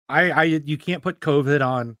blame. You can't put COVID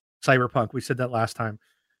on Cyberpunk. We said that last time.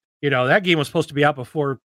 That game was supposed to be out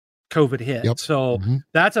before COVID hit. Yep. So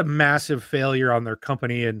that's a massive failure on their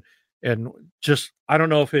company. And just, I don't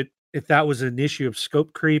know if that was an issue of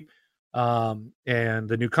scope creep and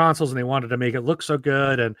the new consoles, and they wanted to make it look so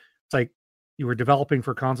good. And it's like, you were developing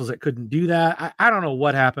for consoles that couldn't do that. I don't know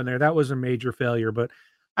what happened there. That was a major failure, but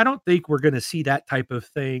I don't think we're going to see that type of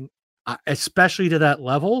thing, especially to that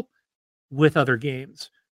level with other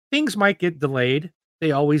games. Things might get delayed.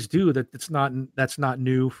 They always do. That's not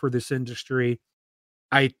new for this industry.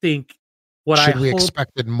 I think should we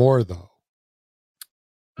expected more though?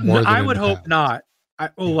 I would hope not.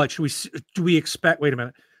 What should we do? We expect? Wait a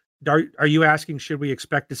minute. Are you asking? Should we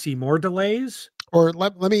expect to see more delays? Or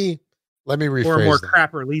let me rephrase. Or more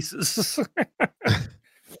crap releases.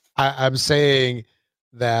 I'm saying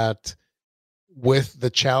that with the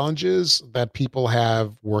challenges that people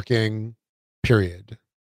have working, period,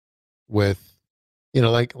 with,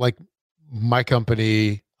 like my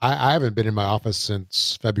company, I haven't been in my office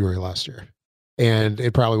since February last year, and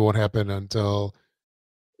it probably won't happen until,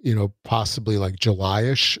 possibly like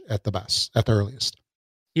July-ish at the earliest.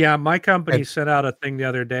 Yeah. My company sent out a thing the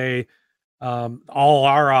other day. All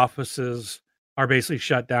our offices are basically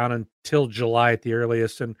shut down until July at the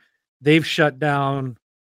earliest. And they've shut down.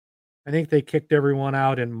 I think they kicked everyone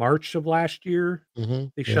out in March of last year.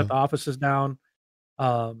 They shut the offices down.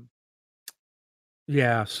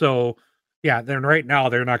 Yeah. So, yeah. Then right now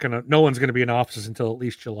no one's gonna be in offices until at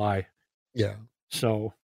least July. Yeah.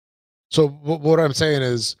 So what I'm saying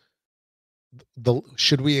is,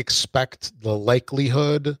 should we expect the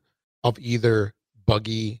likelihood of either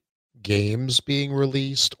buggy games being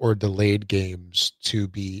released or delayed games to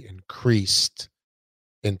be increased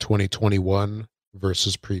in 2021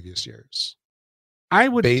 versus previous years? I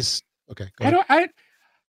would okay. Go ahead.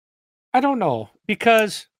 I don't know,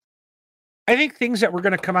 because I think things that were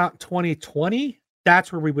going to come out in 2020,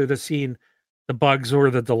 that's where we would have seen the bugs or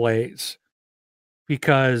the delays,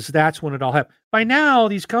 because that's when it all happened. By now,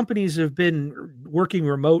 these companies have been working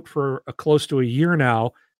remote for close to a year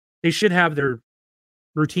now. They should have their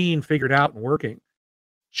routine figured out and working.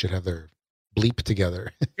 Should have their bleep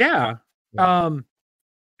together. Yeah.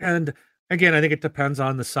 And again, I think it depends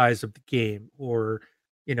on the size of the game, or,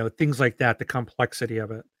 things like that, the complexity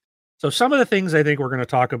of it. So some of the things I think we're going to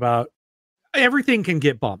talk about, everything can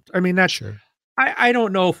get bumped. I mean, that's sure. I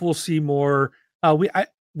don't know if we'll see more.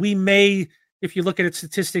 We may, if you look at it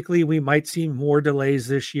statistically, we might see more delays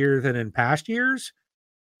this year than in past years.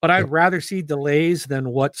 But I'd rather see delays than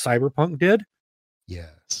what Cyberpunk did.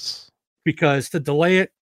 Yes. Because to delay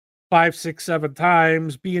it 5, 6, 7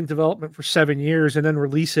 times, be in development for 7 years, and then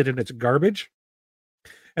release it and it's garbage.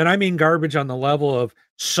 And I mean garbage on the level of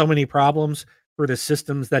so many problems for the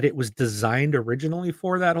systems that it was designed originally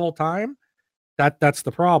for that whole time. That's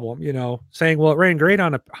the problem, saying, well, it ran great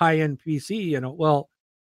on a high-end PC, well,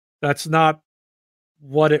 that's not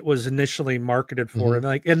what it was initially marketed for.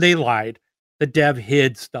 And they lied. The dev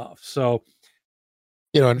hid stuff. So,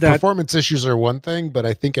 and performance issues are one thing, but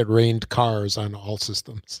I think it rained cars on all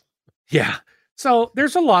systems. Yeah. So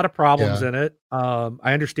there's a lot of problems in it. I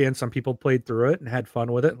understand some people played through it and had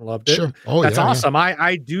fun with it and loved it. Sure. That's awesome. Yeah.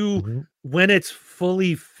 I do, when it's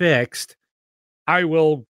fully fixed, I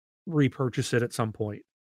will repurchase it at some point,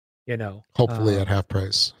 hopefully at half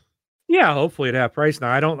price. Yeah, hopefully at half price.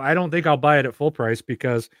 Now I don't think I'll buy it at full price,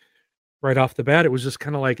 because right off the bat it was just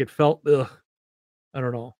kind of like, it felt I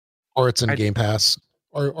don't know. Or it's in Game Pass,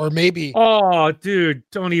 or maybe. Oh, dude,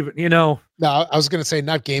 don't even. No, I was gonna say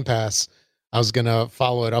not Game Pass. I was gonna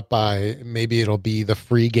follow it up by maybe it'll be the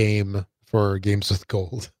free game for Games with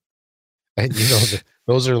Gold, and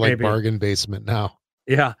those are like bargain basement now.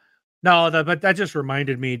 Yeah, no, but that just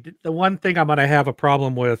reminded me. The one thing I'm gonna have a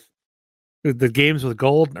problem with the Games with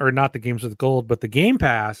Gold, or not the Games with Gold, but the Game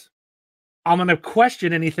Pass. I'm gonna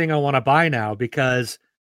question anything I want to buy now, because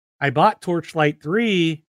I bought Torchlight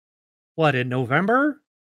 3. What, in November?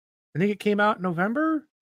 I think it came out in November.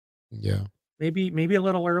 Yeah, maybe a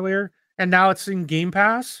little earlier, and now it's in Game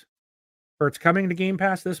Pass, or it's coming to Game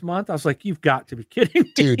Pass this month. I was like, you've got to be kidding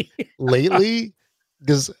me. Dude. Lately,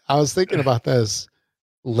 because I was thinking about this.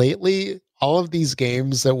 Lately, all of these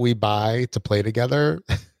games that we buy to play together,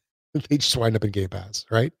 they just wind up in Game Pass,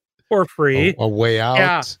 right? For free. A Way Out.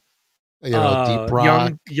 Yeah. Deep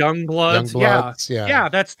Rock, Youngbloods. Yeah.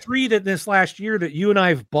 That's 3 that this last year that you and I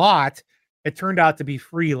have bought. It turned out to be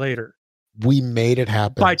free later. We made it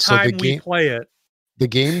happen. By time we play it. The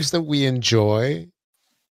games that we enjoy,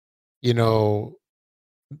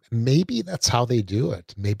 maybe that's how they do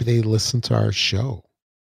it. Maybe they listen to our show.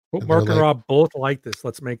 Mark and Rob both like this.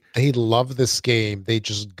 They love this game. They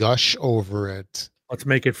just gush over it. Let's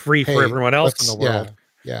make it free for everyone else in the world.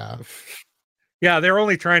 Yeah. Yeah, they're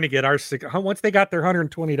only trying to get once they got their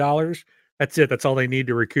 $120, that's it. That's all they need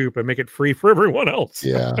to recoup and make it free for everyone else.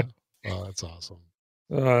 Yeah. Oh, that's awesome.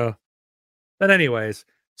 But anyways,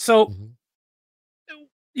 so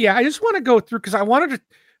yeah, I just want to go through, because I wanted to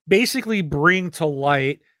basically bring to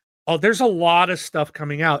light, there's a lot of stuff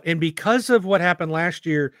coming out. And because of what happened last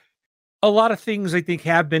year, a lot of things I think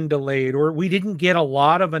have been delayed, or we didn't get a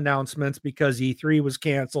lot of announcements because E3 was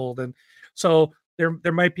canceled. And so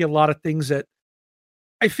there might be a lot of things that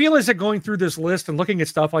I feel as I'm going through this list and looking at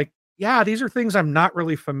stuff like, yeah, these are things I'm not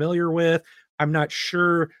really familiar with. I'm not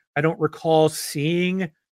sure. I don't recall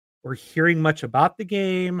seeing or hearing much about the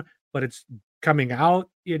game, but it's coming out,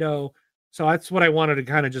 So that's what I wanted to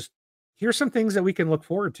kind of just, here's some things that we can look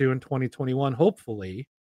forward to in 2021, hopefully,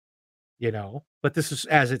 but this is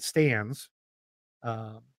as it stands.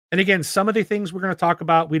 And again, some of the things we're going to talk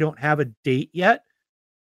about, we don't have a date yet,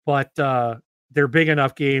 but they're big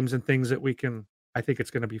enough games and things that I think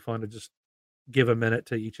it's going to be fun to just give a minute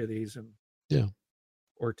to each of these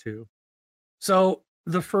or two. So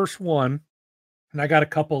the first one, and I got a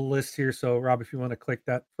couple lists here. So Rob, if you want to click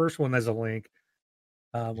that first one, there's a link.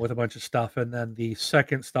 with a bunch of stuff. And then the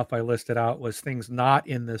second stuff I listed out was things not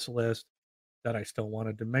in this list that I still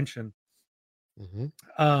wanted to mention.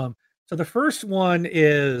 So the first one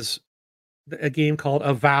is a game called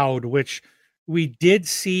Avowed, which we did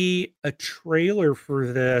see a trailer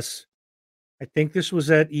for this. I think this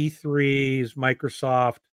was at E3's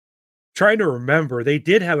Microsoft. Trying to remember, they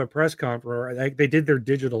did have a press conference. They did their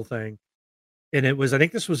digital thing, and it was, I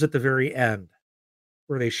think this was at the very end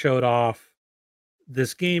where they showed off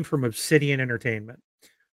this game from Obsidian Entertainment.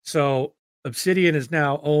 So Obsidian is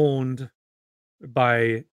now owned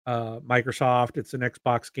by Microsoft. It's an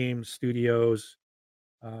Xbox Game Studios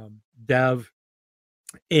dev,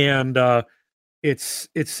 and it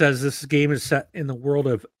says this game is set in the world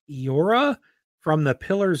of Eora from the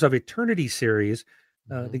Pillars of Eternity series.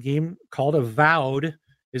 The game called Avowed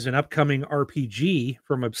is an upcoming RPG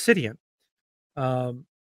from Obsidian.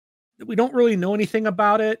 We don't really know anything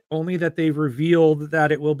about it, only that they've revealed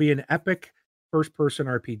that it will be an epic first-person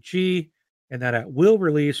RPG and that it will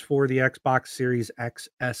release for the Xbox Series X,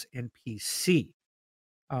 S, and PC.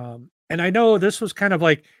 And I know this was kind of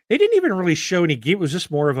like, they didn't even really show any game. It was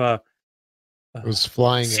just more of a it was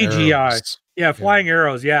flying CGI. Arrows. Yeah, flying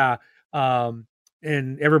arrows. Yeah.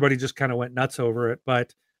 And everybody just kind of went nuts over it.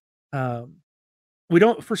 But we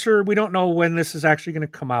don't know when this is actually going to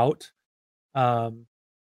come out.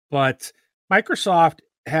 But Microsoft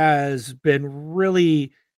has been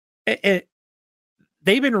really, they've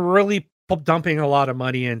been really dumping a lot of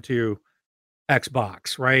money into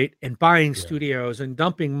Xbox, right? And buying studios and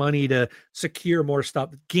dumping money to secure more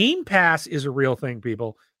stuff. Game Pass is a real thing,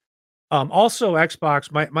 people. Also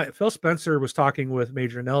Xbox, my Phil Spencer was talking with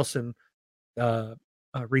Major Nelson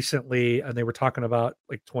recently, and they were talking about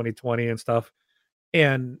like 2020 and stuff.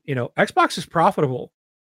 And, Xbox is profitable.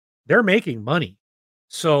 They're making money.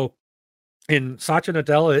 So, and Satya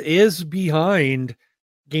Nadella is behind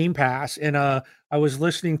Game Pass. And I was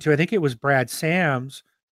listening to, I think it was Brad Sams,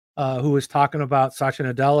 who was talking about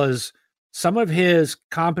Satya Nadella's, some of his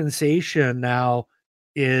compensation now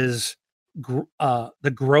is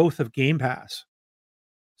the growth of Game Pass.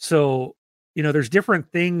 So, there's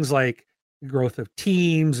different things like growth of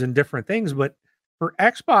teams and different things, but for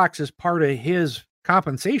Xbox is part of his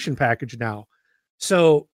compensation package now.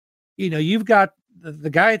 So, you've got the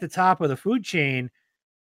guy at the top of the food chain,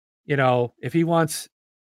 if he wants,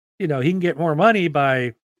 he can get more money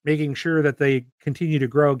by making sure that they continue to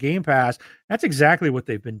grow Game Pass. That's exactly what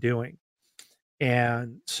they've been doing.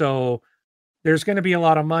 And so there's going to be a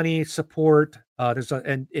lot of money support. Now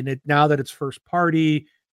that it's first party,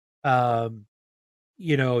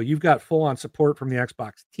 you've got full on support from the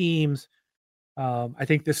Xbox teams. I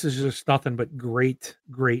think this is just nothing but great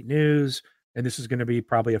news. And this is going to be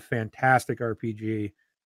probably a fantastic RPG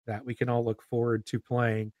that we can all look forward to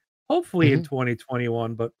playing, hopefully in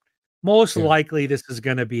 2021, but most likely this is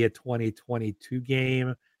going to be a 2022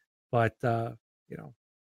 game. But, I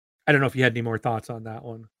don't know if you had any more thoughts on that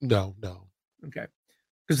one. No. Okay.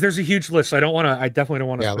 Because there's a huge list. I definitely don't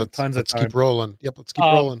want to spend tons of time. Let's keep rolling. Yep, let's keep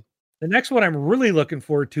rolling. The next one I'm really looking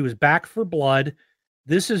forward to is Back 4 Blood.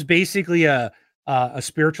 This is basically a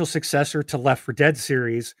spiritual successor to Left 4 Dead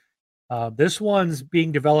series. This one's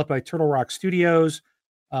being developed by Turtle Rock Studios.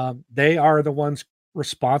 They are the ones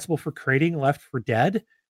responsible for creating Left 4 Dead.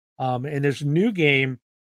 And this new game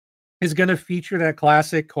is going to feature that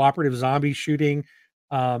classic cooperative zombie shooting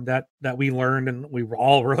that we learned and we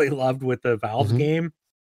all really loved with the Valve game.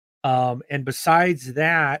 And besides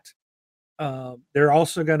that, they're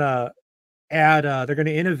also going to add, they're going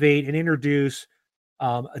to innovate and introduce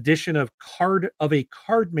addition of a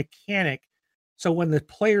card mechanic. So when the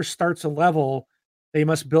player starts a level, they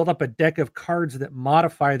must build up a deck of cards that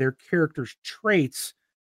modify their character's traits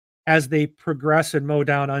as they progress and mow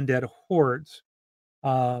down undead hordes.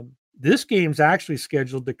 This game's actually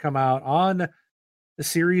scheduled to come out on the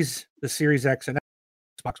Series X and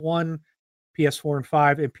Xbox One, PS4 and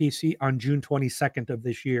 5, and PC on June 22nd of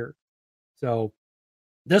this year. So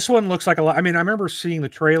this one looks like a lot. I mean, I remember seeing the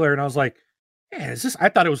trailer and I was like, man, I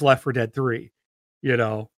thought it was Left 4 Dead 3,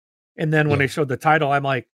 And then when they showed the title, I'm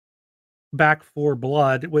like, Back 4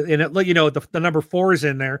 Blood, and it, the number 4 is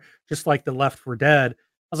in there, just like the Left 4 Dead. I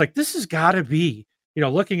was like, this has got to be,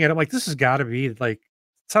 looking at it, I'm like, this has got to be like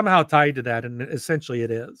somehow tied to that, and essentially it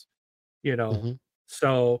is,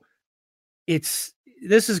 So this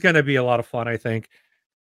is going to be a lot of fun, I think.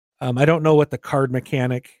 I don't know what the card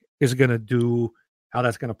mechanic is going to do, how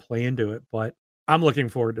that's going to play into it, but I'm looking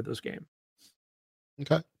forward to this game.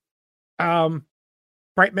 Okay.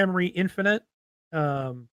 Bright Memory Infinite.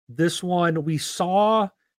 This one we saw.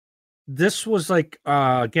 This was like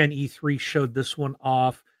again, E3 showed this one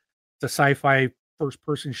off. The sci-fi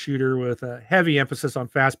first-person shooter with a heavy emphasis on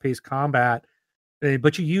fast-paced combat.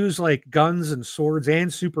 But you use like guns and swords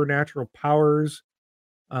and supernatural powers.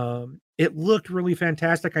 It looked really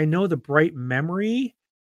fantastic. I know the Bright Memory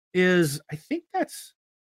is. I think that's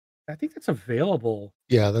available.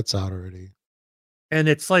 Yeah, that's out already. And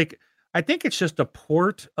it's like, I think it's just a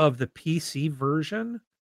port of the PC version.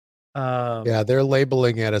 Yeah, they're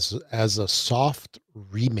labeling it as a soft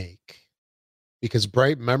remake because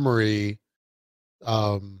Bright Memory,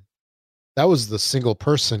 that was the single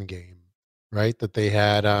person game, right? That they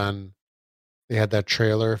had that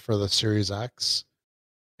trailer for the Series X,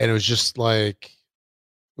 and it was just like,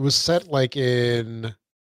 it was set like in,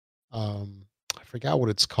 I forgot what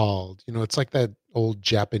it's called. It's like that old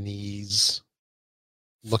Japanese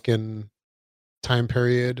looking time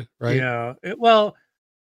period, right? Yeah.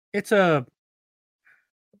 It's a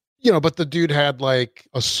but the dude had like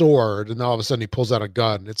a sword, and all of a sudden he pulls out a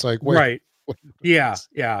gun. It's like, wait, right. Yeah,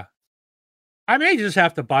 yeah. I may just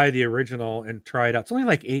have to buy the original and try it out. It's only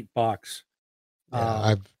like $8.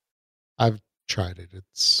 Yeah, I've tried it.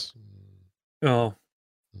 It's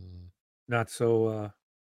not so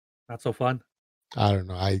fun. I don't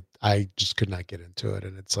know. I just could not get into it,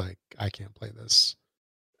 and it's like, I can't play this.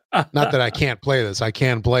 Not that I can't play this. I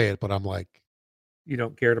can play it, but I'm like, you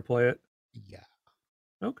don't care to play it? Yeah.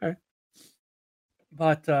 Okay.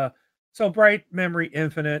 But so Bright Memory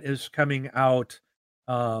Infinite is coming out.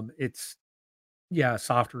 It's a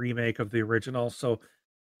soft remake of the original. So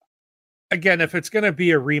again, if it's going to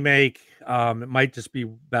be a remake, it might just be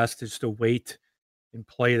best just to wait and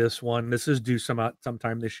play this one. This is due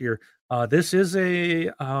sometime this year. This is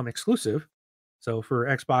a exclusive, so for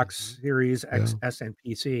Xbox Series X, S, and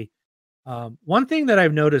PC. One thing that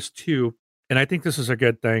I've noticed too, and I think this is a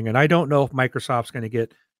good thing, and I don't know if Microsoft's going to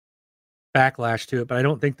get backlash to it, but I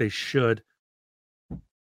don't think they should.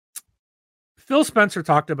 Phil Spencer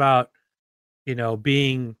talked about,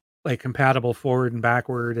 being like compatible forward and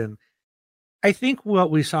backward, and I think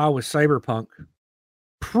what we saw with Cyberpunk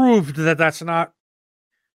proved that that's not.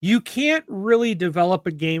 You can't really develop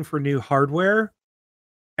a game for new hardware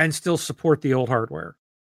and still support the old hardware.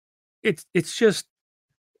 It's just,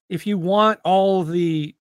 if you want all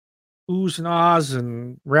the oohs and ahs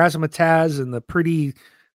and razzmatazz and the pretty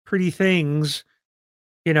things,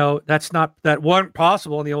 that weren't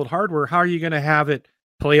possible in the old hardware. How are you going to have it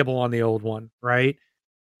playable on the old one, right?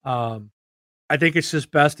 I think it's just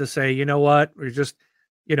best to say, you know what, we're just,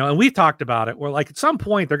 and we've talked about it. We're like, at some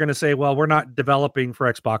point they're going to say, well, we're not developing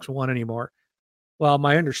for Xbox One anymore. Well,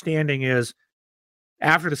 my understanding is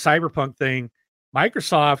after the Cyberpunk thing,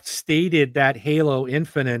 Microsoft stated that Halo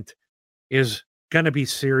Infinite is going to be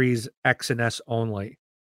Series X and S only.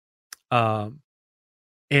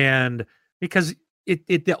 And because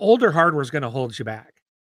the older hardware is going to hold you back.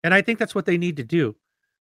 And I think that's what they need to do.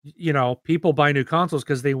 People buy new consoles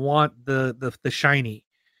because they want the shiny.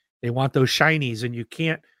 They want those shinies, and you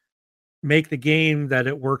can't make the game that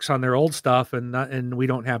it works on their old stuff and we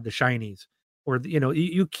don't have the shinies. Or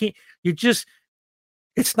you can't,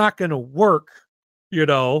 it's not going to work,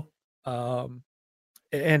 and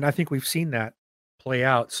I think we've seen that play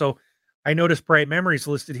out. So I noticed Bright Memories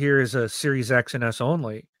listed here as a Series X and S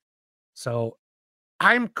only. So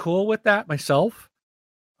I'm cool with that myself.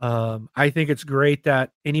 I think it's great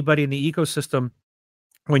that anybody in the ecosystem,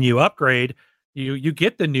 when you upgrade, you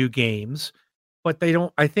get the new games, but they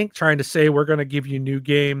don't, I think trying to say we're going to give you new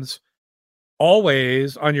games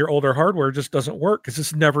always on your older hardware just doesn't work,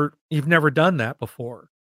 because you've never done that before.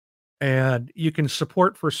 And you can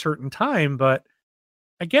support for a certain time, but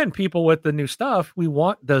again, people with the new stuff, we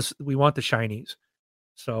want the shinies.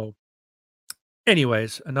 So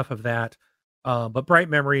anyways, enough of that. But Bright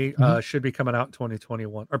Memory should be coming out in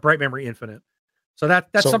 2021, or Bright Memory Infinite. So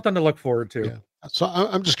that's something to look forward to. Yeah. So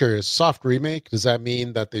I'm just curious, soft remake, does that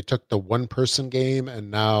mean that they took the one person game and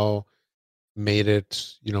now made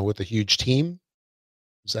it, with a huge team?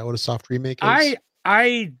 Is that what a soft remake is?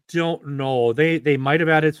 I don't know. They might have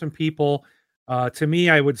added some people. To me,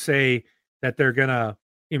 I would say that they're gonna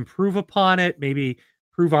improve upon it, maybe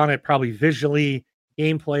improve on it probably visually,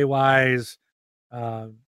 gameplay wise.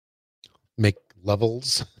 Make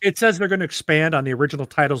levels. It says they're going to expand on the original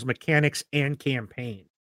title's mechanics and campaign.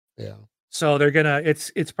 Yeah. So they're gonna,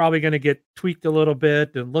 it's probably gonna get tweaked a little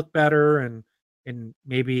bit and look better and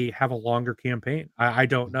maybe have a longer campaign. I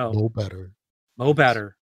don't know. Mo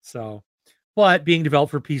better. So, but being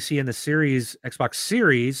developed for PC and the Xbox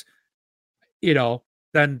Series,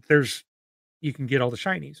 then you can get all the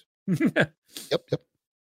shinies. Yep.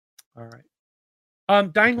 All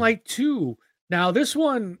right. Dying Light 2. Now this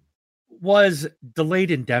one was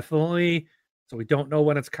delayed indefinitely, so we don't know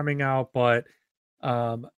when it's coming out, but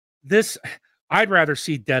This I'd rather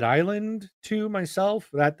see Dead Island 2 myself.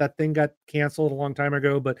 That thing got canceled a long time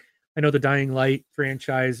ago, but I know the Dying Light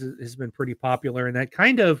franchise has been pretty popular, and that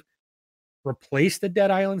kind of replaced the Dead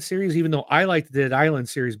Island series, even though I like the Dead Island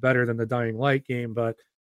series better than the Dying Light game, but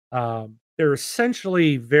they're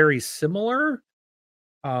essentially very similar.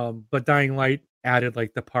 But Dying Light added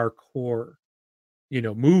like the parkour,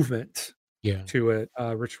 movement to it,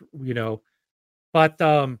 which,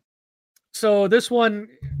 but so this one,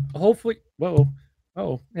 hopefully,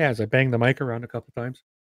 as I banged the mic around a couple times,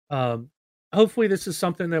 hopefully this is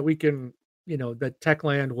something that we can, that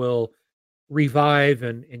Techland will revive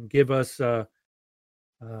and give us an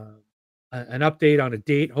update on a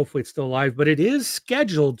date. Hopefully it's still live, but it is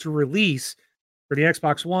scheduled to release for the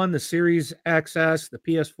Xbox One, the Series XS, the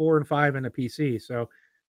PS4 and 5, and the PC. So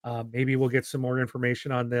maybe we'll get some more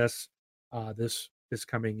information on this this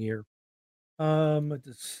coming year.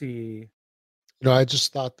 Let's see. I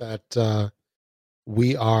just thought that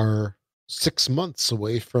we are 6 months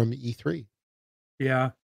away from E3. Yeah.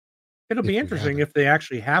 It'll be interesting if they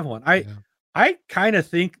actually have one. I kind of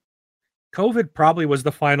think COVID probably was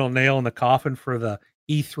the final nail in the coffin for the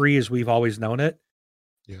E3 as we've always known it.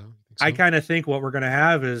 Yeah. I kind of think what we're going to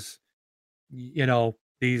have is,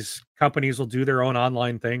 these companies will do their own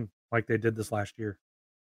online thing like they did this last year.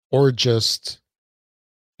 Or just,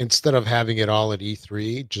 instead of having it all at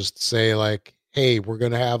E3, just say like, hey, we're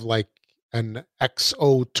going to have like an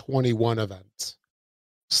XO21 event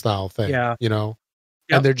style thing, and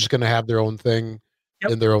they're just going to have their own thing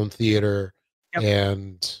in their own theater,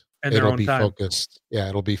 and it'll be focused. Yeah,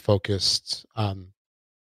 it'll be focused on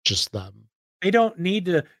just them. They don't need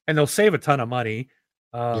to, and they'll save a ton of money.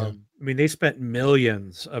 I mean, they spent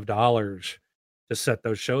millions of dollars to set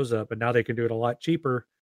those shows up, and now they can do it a lot cheaper,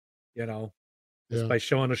 just by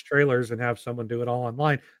showing us trailers and have someone do it all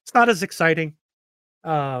online. It's not as exciting,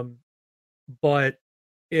 but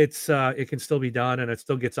it's it can still be done, and it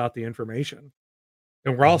still gets out the information,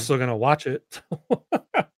 and we're also going to watch it.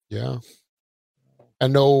 Yeah. I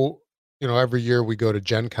know, every year we go to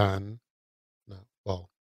Gen Con. Well,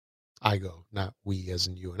 I go, not we as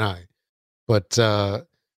in you and I, but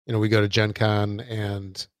we go to Gen Con,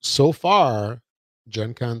 and so far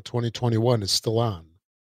Gen Con 2021 is still on,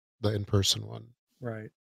 the in-person one. Right.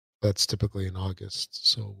 That's typically in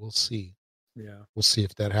August, so we'll see. Yeah. We'll see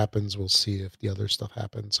if that happens. We'll see if the other stuff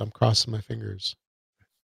happens. I'm crossing my fingers.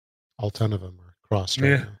 All 10 of them are crossed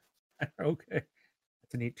right now. Okay.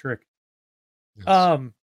 That's a neat trick. Yes.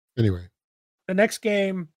 Anyway, the next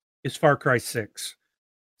game is Far Cry 6.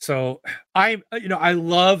 So I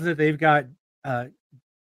love that they've got Giancarlo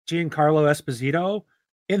Esposito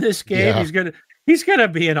in this game. Yeah. He's gonna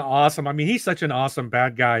be an awesome. I mean, he's such an awesome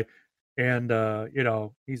bad guy, and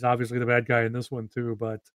he's obviously the bad guy in this one too.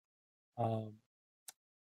 But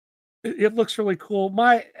it looks really cool.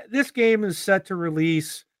 This game is set to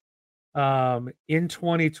release in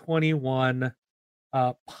 2021,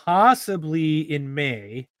 possibly in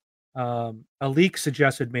May. A leak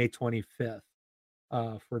suggested May 25th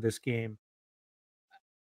for this game.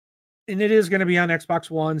 And it is going to be on Xbox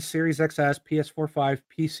One, Series XS, PS4, 5,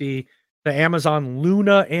 PC, the Amazon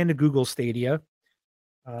Luna, and the Google Stadia.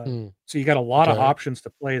 So you got a lot of options to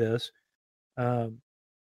play this.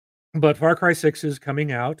 But Far Cry 6 is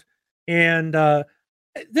coming out. And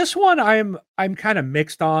this one I'm kind of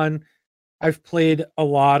mixed on. I've played a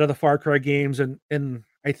lot of the Far Cry games, and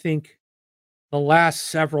I think the last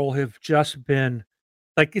several have just been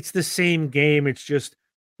like, it's the same game. It's just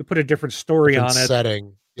you put a different story on it.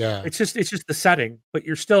 Setting. Yeah. It's just the setting, but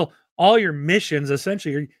you're still, all your missions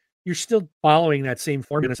essentially you're still following that same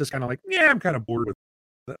formula. It's just kind of like, yeah, I'm kind of bored with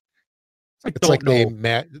it. It's like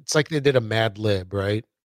they did a Mad Lib, right?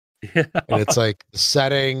 Yeah. And it's like the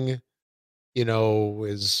setting,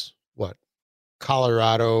 is what?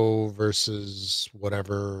 Colorado versus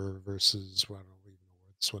whatever versus I don't even know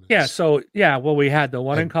what this one is. Yeah, so well, we had the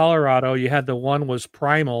one in Colorado. You had the one was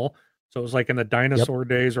Primal, so it was like in the dinosaur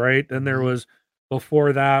days, right? Then there was,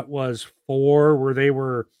 before that was 4, where they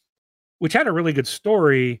were, which had a really good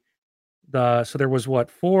story. So there was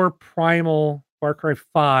 4, Primal, Far Cry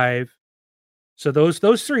 5. So those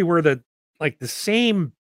 3 were the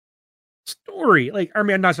same story.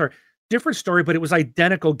 Different story, but it was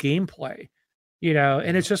identical gameplay.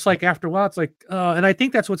 And it's just like, after a while, it's like, and I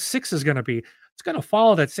think that's what 6 is going to be. It's going to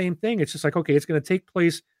follow that same thing. It's just like, okay, it's going to take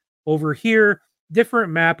place over here,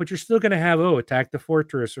 different map, but you're still going to have, attack the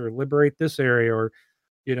fortress or liberate this area, or,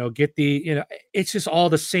 get the, it's just all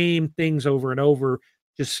the same things over and over,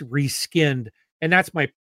 just reskinned. And that's my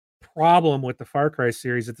problem with the Far Cry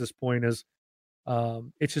series at this point is,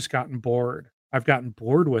 it's just gotten bored. I've gotten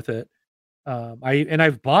bored with it.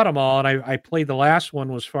 I've bought them all, and I played the last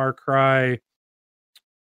one was Far Cry.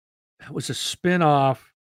 It was a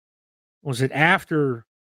spin-off. Was it after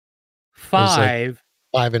 5?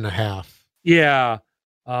 Like 5.5. Yeah.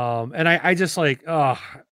 And I just like, oh,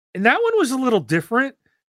 and that one was a little different.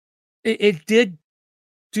 It did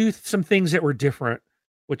do some things that were different,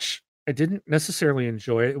 which I didn't necessarily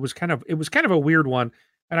enjoy. It was kind of a weird one,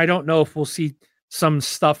 and I don't know if we'll see some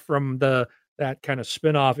stuff from that kind of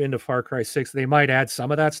spin-off into Far Cry 6. They might add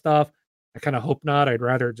some of that stuff. I kind of hope not. I'd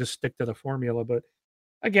rather just stick to the formula. But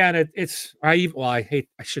again, I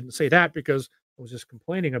shouldn't say that because I was just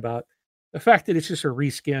complaining about the fact that it's just a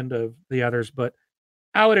reskin of the others, but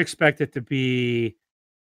I would expect it to be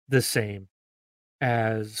the same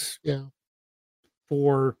as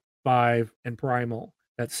 4, 5, and Primal.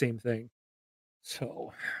 That same thing.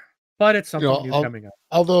 So, but it's something new coming up.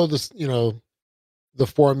 Although this, the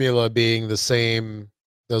formula being the same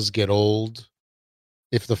does get old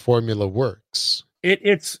if the formula works.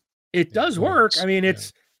 It does work. I mean,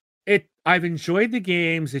 I've enjoyed the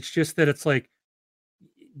games. It's just that it's like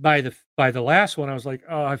by the last one, I was like,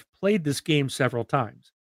 oh, I've played this game several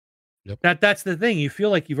times. Yep. That's the thing. You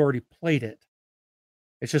feel like you've already played it.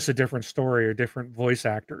 It's just a different story or different voice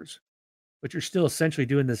actors, but you're still essentially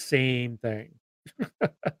doing the same thing.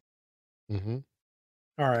 Mm-hmm.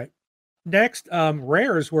 All right. Next,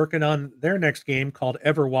 Rare is working on their next game called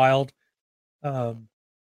Everwild.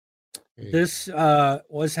 This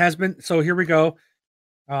has been, so here we go.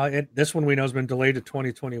 This one we know has been delayed to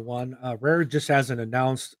 2021. Rare just hasn't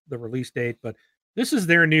announced the release date, but this is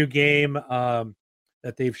their new game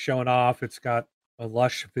that they've shown off. It's got a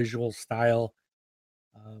lush visual style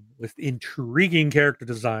with intriguing character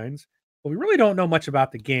designs, but we really don't know much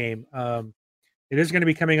about the game. It is going to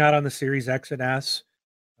be coming out on the Series X and S.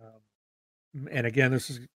 And again, this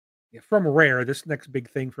is from Rare, this next big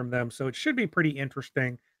thing from them. So it should be pretty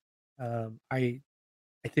interesting. I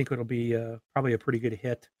think it'll be probably a pretty good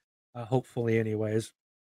hit, hopefully anyways.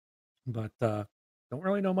 But don't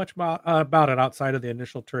really know much about it outside of the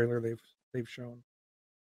initial trailer they've shown.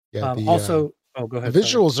 Yeah. Oh, go ahead. The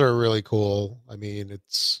visuals are really cool. I mean,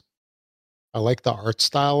 I like the art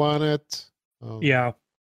style on it. Yeah.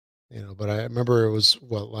 But I remember it was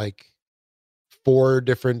like 4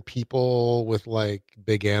 different people with like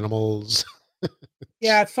big animals.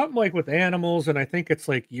 Yeah, it's something like with animals, and I think it's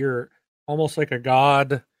like you're almost like a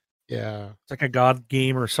god. Yeah. It's like a god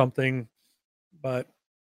game or something. But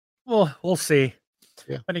we'll see.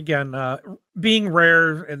 Yeah. But again, being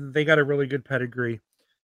Rare, and they got a really good pedigree.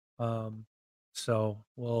 So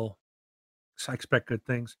I expect good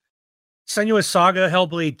things. Senua's Saga,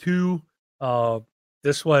 Hellblade 2.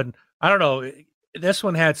 This one, I don't know. This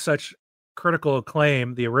one had such critical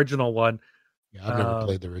acclaim, the original one. Yeah, I've never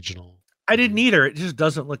played the original. I didn't either. It just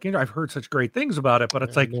doesn't look interesting. I've heard such great things about it, but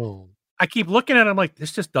it's I keep looking at it, I'm like,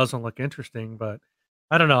 this just doesn't look interesting. But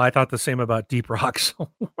I don't know. I thought the same about Deep Rock. So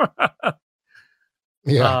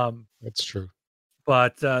yeah, that's true.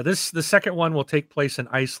 But the second one will take place in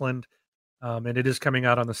Iceland, and it is coming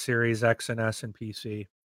out on the Series X and S and PC.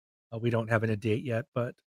 We don't have a date yet,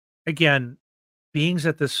 but again, being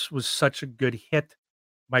that this was such a good hit,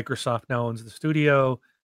 Microsoft now owns the studio.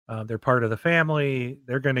 They're part of the family.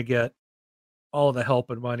 They're going to get all the help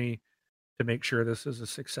and money to make sure this is a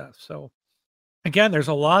success. So again, there's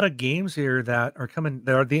a lot of games here that are coming.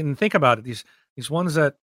 And think about it. These ones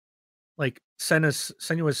that like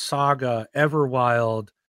Senua's Saga, Everwild,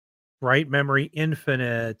 Bright Memory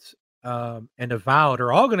Infinite, and Avowed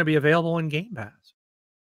are all going to be available in Game Pass.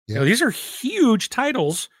 Yeah. These are huge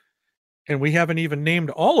titles, and we haven't even named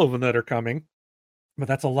all of them that are coming. But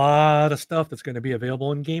that's a lot of stuff that's going to be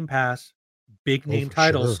available in Game Pass. Big name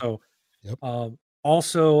titles. Sure. So,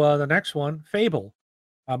 also the next one, Fable.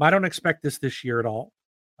 I don't expect this year at all.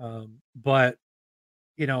 But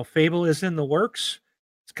Fable is in the works.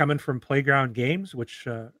 It's coming from Playground Games, which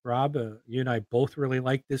Rob, you and I both really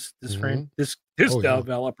like this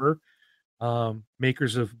developer.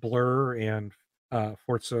 Makers of Blur and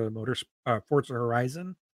Forza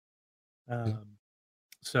Horizon.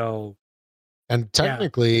 So, and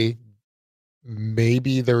technically,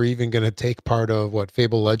 maybe they're even going to take part of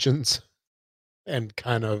Fable Legends and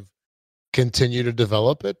kind of continue to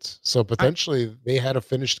develop it. So potentially they had a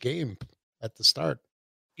finished game at the start.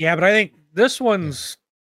 Yeah, but I think this one's,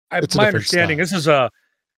 my understanding, style.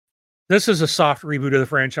 This is a soft reboot of the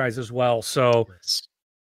franchise as well. So,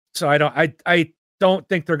 so I don't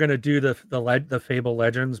think they're going to do the Fable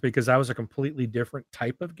Legends, because that was a completely different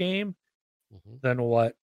type of game than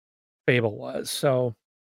what Fable was. So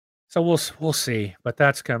we'll see, but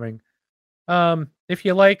that's coming. If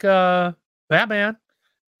you like Batman,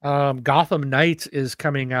 Gotham Knights is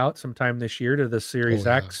coming out sometime this year to the Series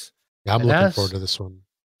X. Yeah, I'm looking forward to this one.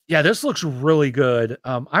 Yeah, this looks really good.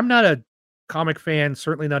 I'm not a comic fan,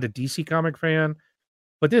 certainly not a DC comic fan,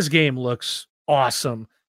 but this game looks awesome.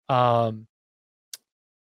 So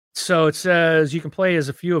it says you can play as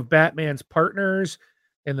a few of Batman's partners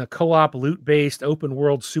in the co-op loot-based open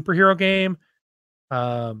world superhero game.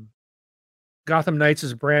 Gotham Knights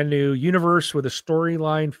is a brand new universe with a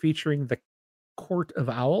storyline featuring the Court of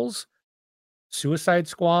Owls, Suicide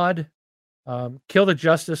Squad. Kill the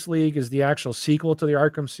Justice League is the actual sequel to the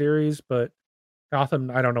Arkham series, but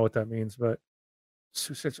Gotham, I don't know what that means, but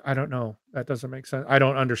I don't know. That doesn't make sense. I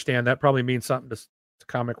don't understand. That probably means something to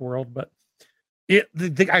comic world, but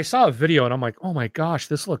I saw a video and I'm like, oh my gosh,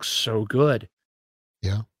 this looks so good.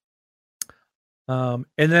 Yeah. And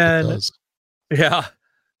then, yeah.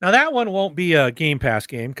 Now that one won't be a Game Pass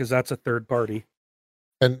game because that's a third party.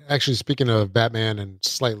 And actually, speaking of Batman and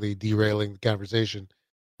slightly derailing the conversation,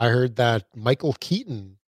 I heard that Michael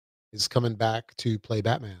Keaton is coming back to play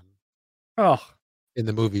Batman. Oh, in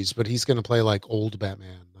the movies, but he's going to play like old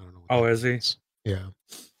Batman. I don't know. Oh, is he? Yeah.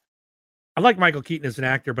 I like Michael Keaton as an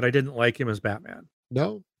actor, but I didn't like him as Batman.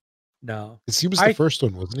 No. Because he was the first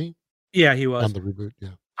one, wasn't he? Yeah, he was on the reboot.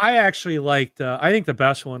 Yeah. I actually liked. I think the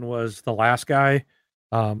best one was the last guy.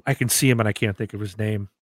 I can see him, and I can't think of his name.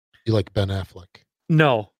 You like Ben Affleck?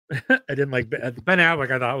 No, I didn't like Ben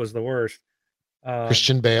Affleck. I thought was the worst.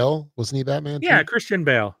 Christian Bale, wasn't he Batman? Yeah, Christian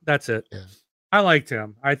Bale. That's it. Yeah. I liked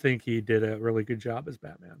him. I think he did a really good job as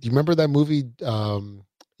Batman. Do you remember that movie,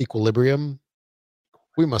 Equilibrium?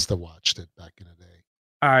 We must have watched it back in the day.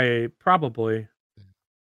 I probably.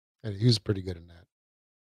 And he was pretty good in that.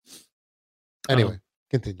 Anyway,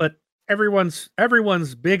 continue. But everyone's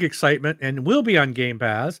big excitement and will be on Game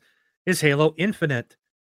Pass is Halo Infinite.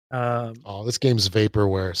 This game's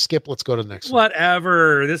vaporware. Skip, let's go to the next one.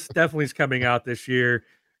 Whatever. This definitely is coming out this year.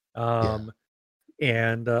 And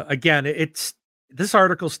again, this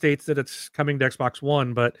article states that it's coming to Xbox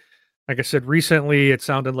One, but like I said, recently it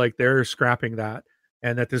sounded like they're scrapping that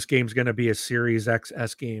and that this game's going to be a Series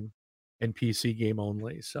XS game and PC game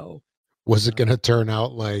only. So was it going to turn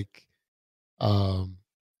out like our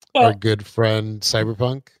good friend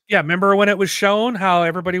Cyberpunk? Yeah, remember when it was shown how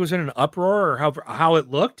everybody was in an uproar or how it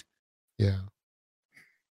looked? Yeah.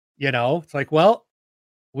 It's like, well,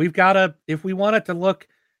 we've got to, if we want it to look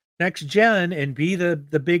next gen and be the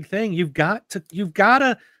big thing, you've got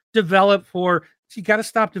to develop for, you got to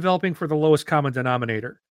stop developing for the lowest common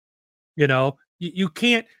denominator. You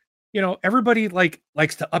can't, everybody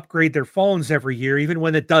likes to upgrade their phones every year, even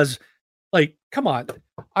when it does. Like, come on,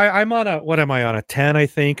 I'm on what am I on, a 10, I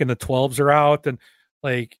think, and the 12s are out, and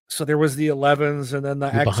so there was the 11s and then the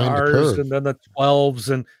XRs and then the 12s,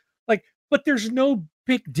 and but there's no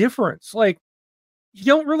big difference. You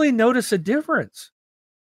don't really notice a difference,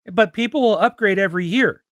 but people will upgrade every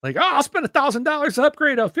year. I'll spend $1,000 to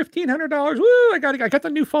upgrade a $1,500. Woo! I got the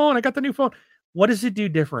new phone. What does it do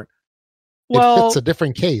different? Well, it's a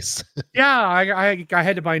different case. Yeah, I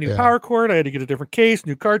had to buy a new power cord. I had to get a different case,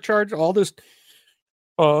 new card charge, all this.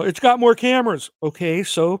 It's got more cameras. Okay,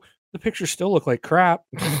 so the pictures still look like crap.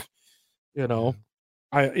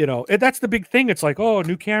 That's the big thing. It's like, oh,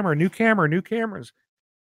 new camera, new cameras.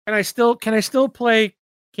 Can I still play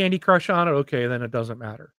Candy Crush on it? Okay, then it doesn't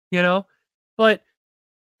matter. But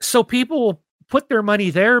so people put their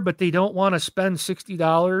money there, but they don't want to spend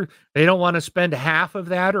 $60. They don't want to spend half of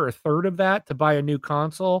that or a third of that to buy a new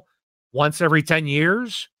console once every 10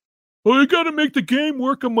 years. Oh, I got to make the game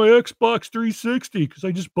work on my Xbox 360 because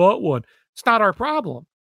I just bought one. It's not our problem.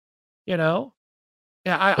 Yeah,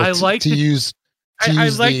 I like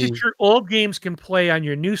that your old games can play on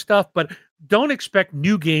your new stuff, but don't expect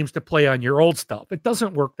new games to play on your old stuff. It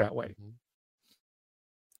doesn't work that way. Mm-hmm.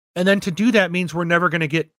 And then to do that means we're never going to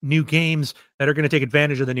get new games that are going to take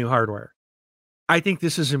advantage of the new hardware. I think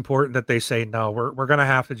this is important that they say, no, we're going to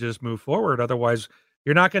have to just move forward. Otherwise,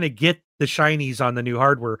 you're not going to get the shinies on the new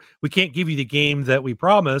hardware. We can't give you the game that we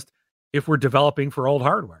promised if we're developing for old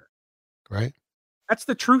hardware. Right. That's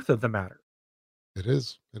the truth of the matter. It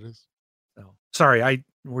is. So, sorry,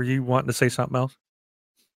 were you wanting to say something else?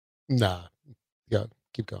 Nah. Yeah,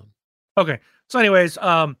 keep going. Okay. So anyways,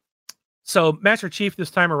 so Master Chief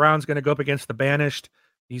this time around is going to go up against the Banished.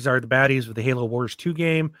 These are the baddies of the Halo Wars 2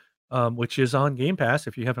 game, which is on Game Pass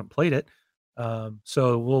if you haven't played it.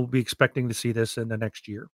 So we'll be expecting to see this in the next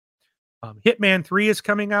year. Hitman 3 is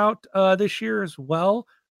coming out this year as well.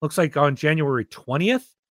 Looks like on January 20th.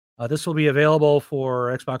 This will be available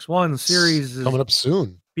for Xbox One, Series. Coming up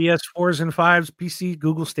soon. PS4s and 5s, PC,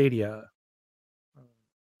 Google Stadia.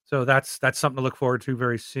 So that's something to look forward to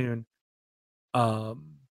very soon.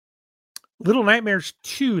 Little Nightmares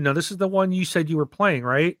 2. Now, this is the one you said you were playing,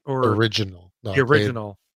 right? Or original. No, the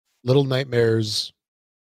original. Little Nightmares.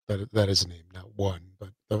 That is a name, not one, but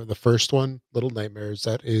the first one, Little Nightmares.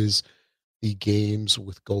 That is the Games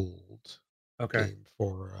with Gold game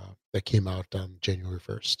for that came out on January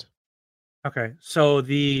 1st. Okay, so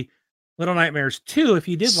the Little Nightmares 2, if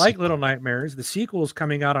you did like Little Nightmares, the sequel is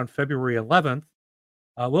coming out on February 11th.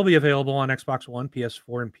 Will be available on Xbox One,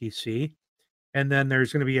 PS4, and PC. And then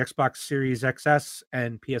there's going to be Xbox Series XS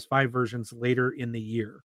and PS5 versions later in the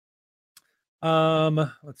year.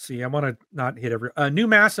 Let's see. I want to not hit every new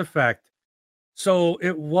Mass Effect. So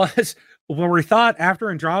it was when we thought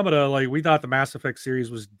after Andromeda, like we thought the Mass Effect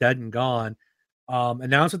series was dead and gone.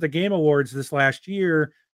 Announced at the Game Awards this last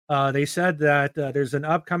year, they said that there's an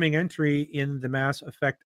upcoming entry in the Mass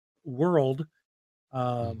Effect world.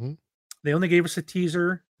 They only gave us a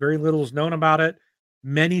teaser. Very little is known about it.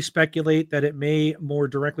 Many speculate that it may more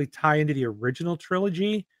directly tie into the original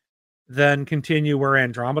trilogy than continue where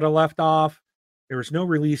Andromeda left off. There was no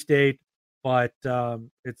release date, but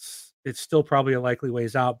it's still probably a likely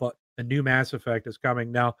ways out. But a new Mass Effect is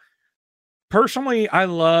coming. Now, personally, I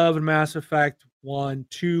loved Mass Effect 1.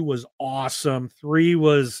 2 was awesome. 3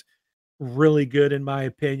 was really good in my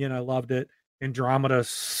opinion. I loved it. Andromeda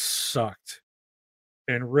sucked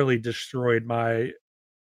and really destroyed my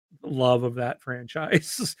love of that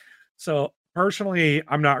franchise. So personally,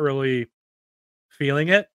 I'm not really feeling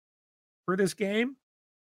it for this game.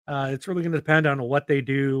 It's really going to depend on what they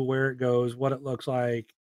do, where it goes, what it looks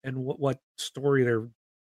like, and what story they're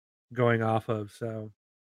going off of. So,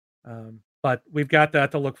 but we've got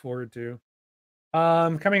that to look forward to.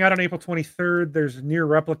 Coming out on April 23rd, there's Nier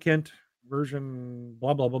Replicant version,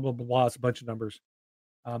 blah, blah, blah, blah, blah. It's a bunch of numbers.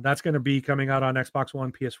 That's going to be coming out on Xbox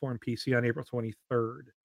One, PS4, and PC on April 23rd.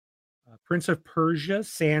 Prince of Persia: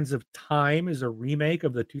 Sands of Time is a remake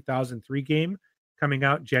of the 2003 game, coming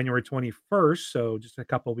out January 21st, so just a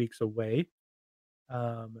couple weeks away.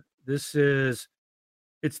 It's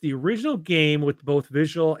the original game with both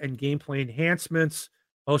visual and gameplay enhancements,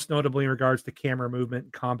 most notably in regards to camera movement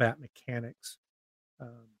and combat mechanics.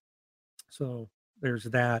 So there's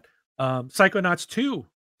that. Psychonauts 2,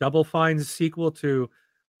 Double Fine's sequel to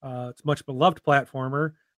its much beloved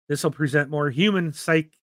platformer. This will present more human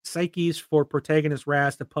psyches for protagonist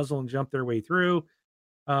Raz to puzzle and jump their way through.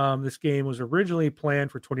 This game was originally planned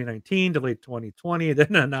for 2019, delayed 2020,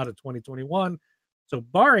 then out of 2021. So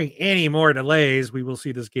barring any more delays, we will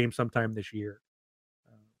see this game sometime this year.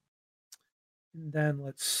 And then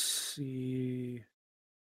let's see.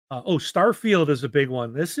 Starfield is a big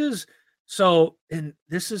one. This is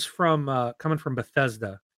from coming from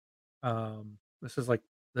Bethesda. This is like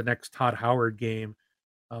the next Todd Howard game.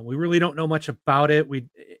 We really don't know much about it.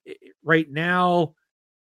 Right now,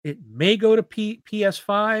 it may go to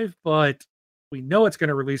PS5, but we know it's going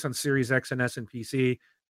to release on Series X and S and PC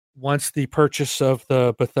once the purchase of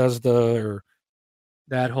the Bethesda or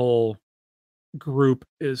that whole group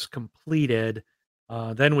is completed.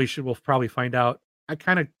 Then we'll probably find out. I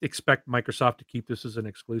kind of expect Microsoft to keep this as an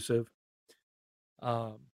exclusive.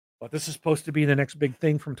 But this is supposed to be the next big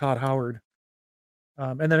thing from Todd Howard.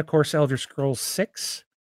 And then, of course, Elder Scrolls 6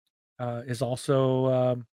 is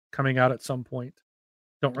also coming out at some point.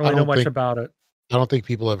 Don't really know much about it. I don't think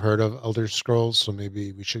people have heard of Elder Scrolls, so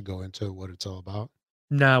maybe we should go into what it's all about.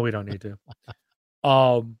 No, we don't need to.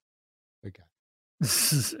 Okay.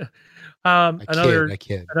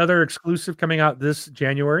 Another exclusive coming out this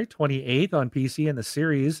January 28th on PC and the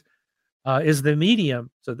series is The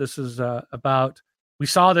Medium. So this is about, we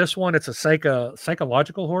saw this one. It's a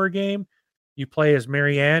psychological horror game. You play as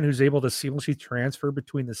Marianne, who's able to seamlessly transfer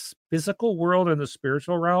between the physical world and the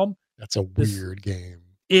spiritual realm. That's a weird game.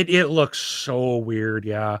 It looks so weird,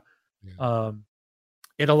 yeah.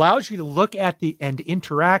 It allows you to look at and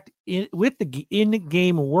interact with the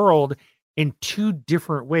in-game world in two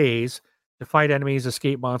different ways to fight enemies,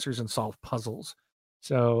 escape monsters, and solve puzzles.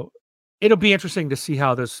 So it'll be interesting to see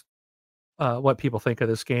how this, what people think of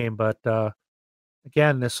this game. But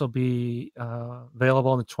again, this will be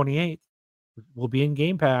available on the 28th. Will be in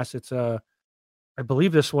Game Pass. It's I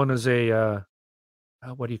believe this one is a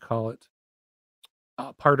what do you call it?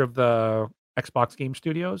 Part of the Xbox Game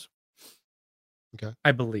Studios. Okay.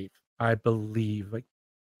 I believe. Like,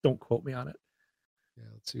 don't quote me on it. Yeah,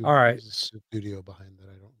 let's see. All right. There's a studio behind that.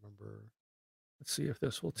 I don't remember. Let's see if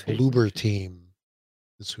this will take. Bloober Team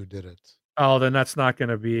is who did it. Oh, then that's not going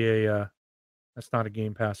to be that's not a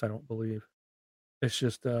Game Pass. I don't believe. It's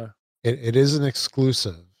just It is an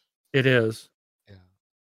exclusive. It is. Yeah.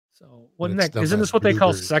 So isn't this what they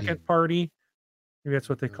call second party? Maybe that's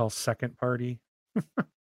what they call second party.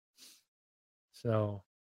 So,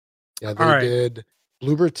 Yeah, they did.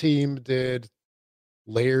 Bloober Team did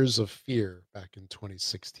Layers of Fear back in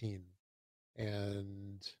 2016,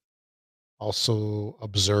 and also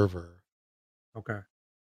Observer. Okay.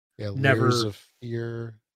 Yeah, Layers of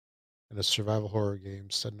Fear and a survival horror game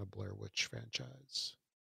set in a Blair Witch franchise.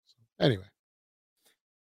 So, anyway.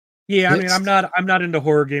 Yeah, I mean, I'm not into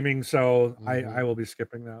horror gaming, so I will be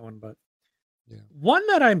skipping that one. But one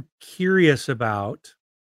that I'm curious about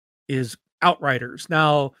is Outriders.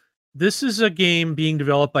 Now, this is a game being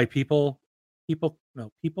developed by People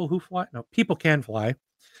Who Fly. No, People Can Fly.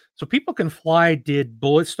 So People Can Fly did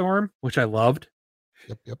Bulletstorm, which I loved.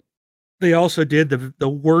 Yep. They also did the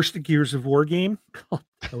worst Gears of War game.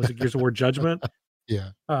 That was a Gears of War Judgment.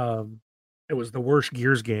 Yeah. It was the worst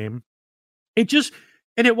Gears game. It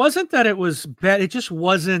wasn't that it was bad. It just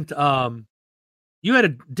wasn't. You had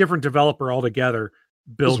a different developer altogether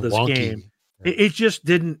build this game. Yeah. It just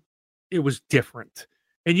didn't. It was different,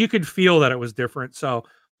 and you could feel that it was different. So,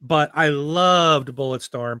 but I loved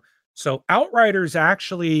Bulletstorm. So Outriders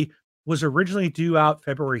actually was originally due out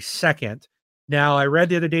February 2nd. Now I read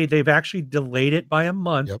the other day they've actually delayed it by a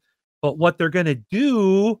month. Yep. But what they're going to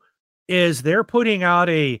do is they're putting out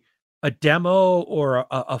a demo or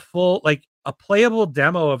a full, like a playable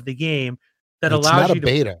demo of the game that allows you to. It's not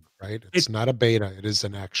a beta, right? It's not a beta. It is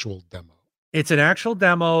an actual demo. It's an actual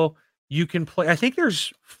demo. You can play. I think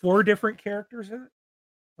there's 4 different characters in it.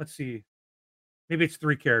 Let's see. Maybe it's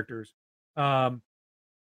 3 characters.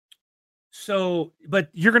 So, but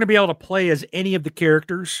you're going to be able to play as any of the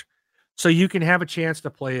characters. So you can have a chance to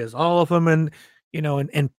play as all of them and,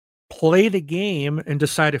 and play the game and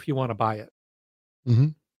decide if you want to buy it. Mm-hmm.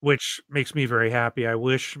 Which makes me very happy. I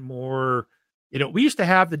wish more, we used to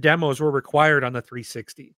have the demos were required on the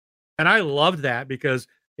 360. And I loved that because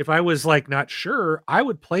if I was like not sure, I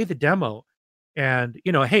would play the demo. And,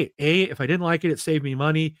 hey, if I didn't like it, it saved me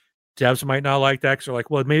money. Devs might not like that because they're like,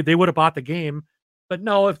 well, maybe they would have bought the game. But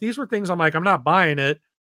no, if these were things I'm like, I'm not buying it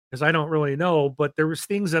because I don't really know. But there was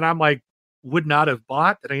things that I'm like, would not have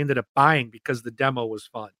bought that I ended up buying because the demo was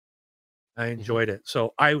fun. I enjoyed it.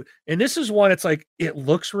 So and this is one, it's like, it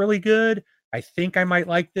looks really good. I think I might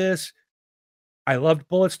like this. I loved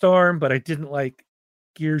Bulletstorm, but I didn't like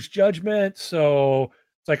Gears Judgment. So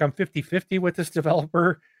it's like I'm 50-50 with this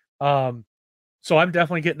developer. So I'm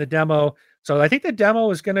definitely getting the demo. So I think the demo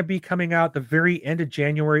is going to be coming out the very end of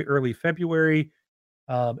January, early February.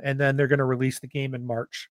 And then they're going to release the game in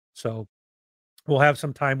March. So we'll have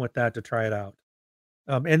some time with that to try it out.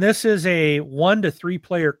 And this is a 1 to 3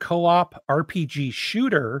 player co-op RPG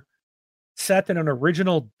shooter set in an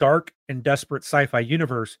original dark and desperate sci-fi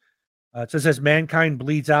universe. It says, as mankind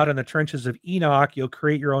bleeds out in the trenches of Enoch, you'll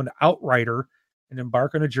create your own outrider and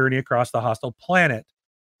embark on a journey across the hostile planet.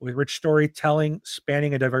 With rich storytelling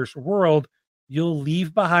spanning a diverse world, you'll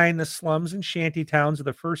leave behind the slums and shanty towns of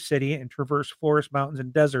the first city and traverse forest, mountains,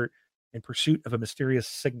 and desert in pursuit of a mysterious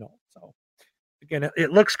signal. So, again,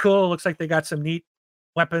 it looks cool. It looks like they got some neat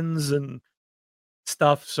weapons and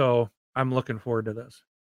stuff. So I'm looking forward to this.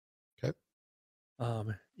 Okay.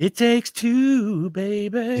 It takes 2,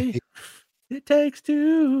 baby. It takes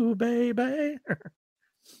 2, baby.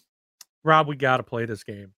 Rob, we got to play this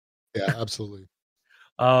game. Yeah, absolutely.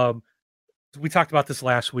 We talked about this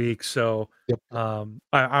last week, so yep. I'm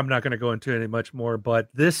not going to go into it much more, but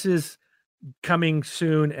this is coming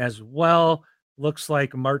soon as well. Looks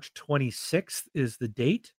like March 26th is the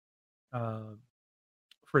date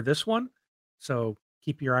for this one. So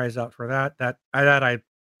keep your eyes out for that. That I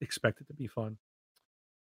expect it to be fun.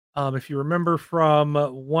 If you remember from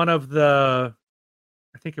one of the,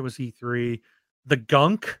 I think it was E3, the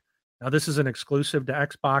Gunk. Now this is an exclusive to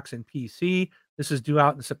Xbox and PC. This is due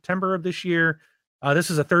out in September of this year. This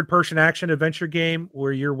is a third-person action adventure game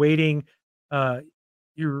where you're waiting. It's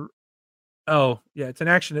an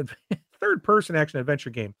third-person action adventure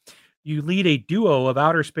game. You lead a duo of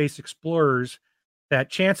outer space explorers that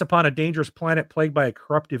chance upon a dangerous planet plagued by a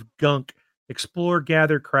corruptive gunk. Explore,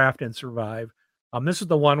 gather, craft, and survive. This is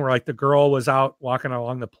the one where like the girl was out walking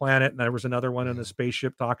along the planet, and there was another one in the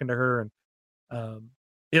spaceship talking to her, and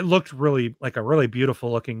it looked really like a really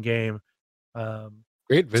beautiful looking game.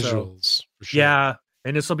 Great visuals, for sure. Yeah,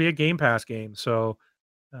 and this will be a Game Pass game, so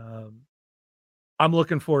I'm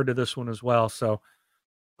looking forward to this one as well. So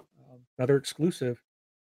another exclusive.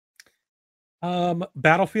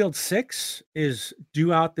 Battlefield 6 is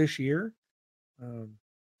due out this year.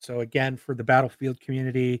 So again, for the Battlefield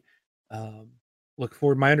community, look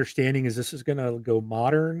forward. My understanding is this is going to go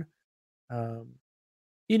modern. I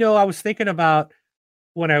was thinking about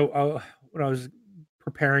when I was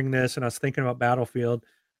preparing this, and I was thinking about Battlefield.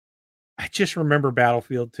 I just remember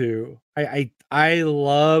Battlefield 2. I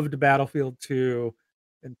loved Battlefield 2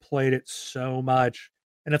 and played it so much.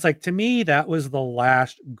 And it's like, to me, that was the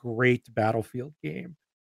last great Battlefield game.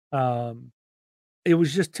 It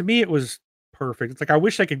was just, to me, it was perfect. It's like, I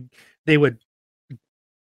wish they would,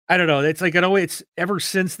 I don't know. It's like, it's ever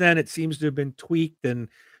since then, it seems to have been tweaked and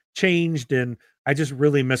changed. And I just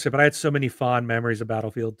really miss it. But I had so many fond memories of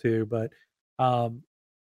Battlefield 2. But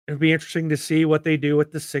it'd be interesting to see what they do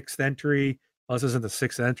with the 6th entry. Well, this isn't the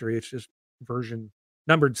 6th entry. It's just version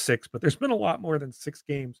numbered 6, but there's been a lot more than 6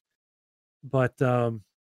 games. But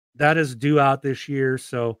that is due out this year.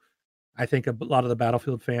 So I think a lot of the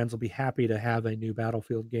Battlefield fans will be happy to have a new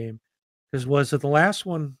Battlefield game. Because was it the last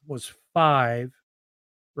one was 5,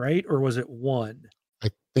 right? Or was it 1? I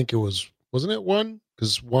think it wasn't it 1?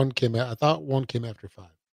 Because 1 came out. I thought 1 came after 5.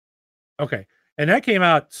 Okay. And that came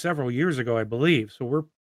out several years ago, I believe. So we're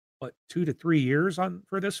 2 to 3 years on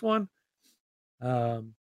for this one.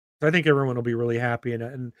 So I think everyone will be really happy.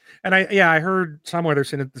 And I heard somewhere they're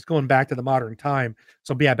saying it's going back to the modern time.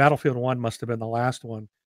 So yeah, Battlefield 1 must have been the last one.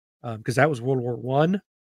 Because that was World War 1.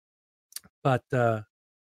 But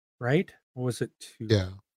right? Or was it 2? Yeah.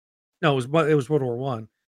 No, it was World War 1.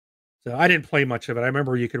 So I didn't play much of it. I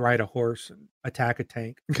remember you could ride a horse and attack a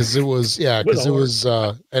tank. Because it was, because it was,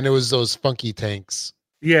 and it was those funky tanks.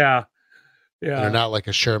 Yeah. Yeah. They're not like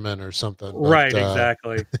a Sherman or something. Right,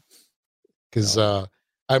 exactly. Because I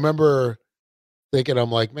remember thinking,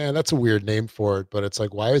 I'm like, man, that's a weird name for it. But it's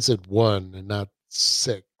like, why is it 1 and not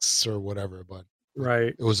 6 or whatever? But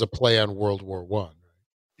right. It was a play on World War 1.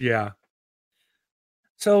 Yeah.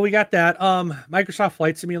 So we got that. Microsoft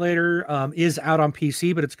Flight Simulator is out on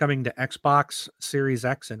PC, but it's coming to Xbox Series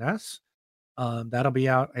X and S. That'll be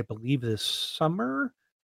out, I believe, this summer.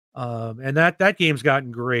 And that game's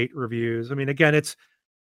gotten great reviews. I mean, again,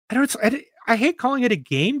 I hate calling it a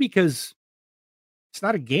game because it's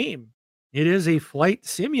not a game. It is a flight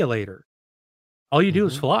simulator. All you do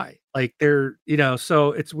is fly. Like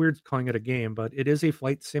so it's weird calling it a game, but it is a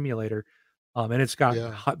flight simulator. And it's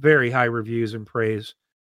got very high reviews and praise.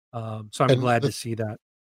 So I'm glad to see that.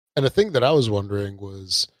 And the thing that I was wondering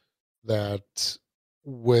was that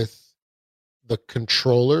with the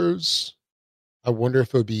controllers, I wonder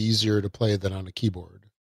if it would be easier to play than on a keyboard.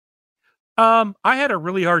 I had a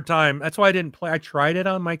really hard time. That's why I didn't play. I tried it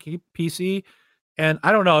on my PC, and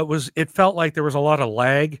I don't know. It felt like there was a lot of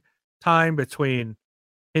lag time between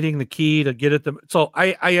hitting the key to get it. So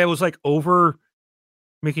I was like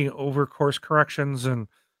making over course corrections, and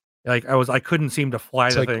like I couldn't seem to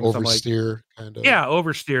fly the thing. Oversteer, kind of. Yeah,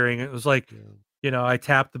 oversteering. It was like, I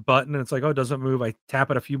tapped the button and it's like, oh, it doesn't move. I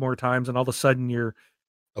tap it a few more times and all of a sudden you're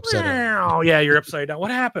upside down. Oh yeah, you're upside down.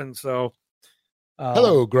 What happened? So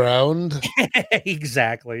hello, ground.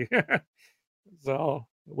 Exactly. So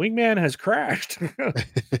Wingman has crashed.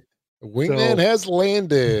 Wingman has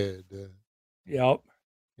landed. Yep.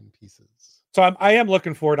 In pieces. So I am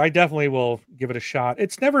looking forward. I definitely will give it a shot.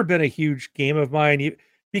 It's never been a huge game of mine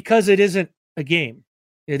because it isn't a game.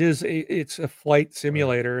 It's a flight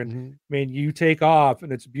simulator, and I mean, you take off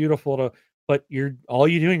and it's beautiful but all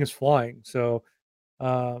you're doing is flying. So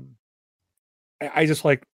I just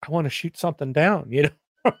I want to shoot something down,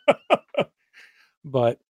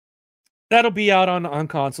 but that'll be out on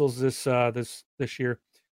consoles this year.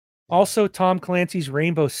 Also, Tom Clancy's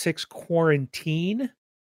Rainbow Six Quarantine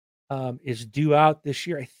is due out this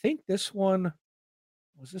year. I think this one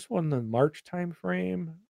was the March time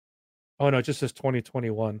frame. Oh no, it just says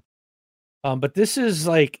 2021. But this is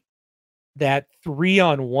like that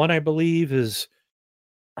 3-on-1, I believe,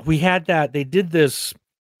 we had that. They did this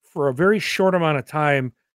for a very short amount of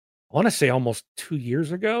time. I want to say almost 2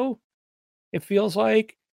 years ago. It feels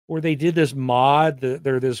like, where they did this mod,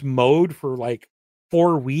 this mode for like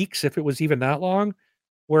 4 weeks, if it was even that long,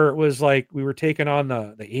 where it was like we were taking on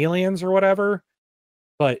the aliens or whatever.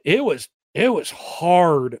 But it was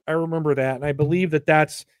hard. I remember that, and I believe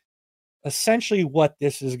that's essentially what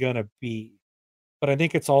this is going to be. But I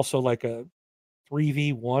think it's also like a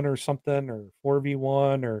 3v1 or something, or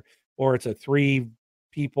 4v1, or it's a 3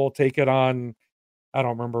 people take it on. I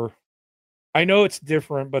don't remember. I know it's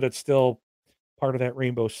different, but it's still part of that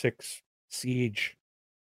Rainbow Six Siege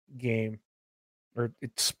game, or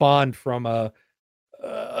it spawned from a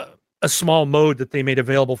small mode that they made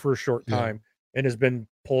available for a short time and has been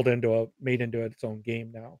made into its own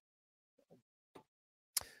game now.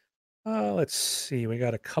 Let's see. We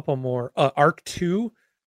got a couple more. Arc 2.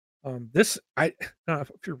 This, I don't know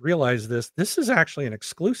if you realize this is actually an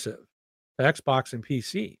exclusive to Xbox and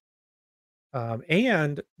PC.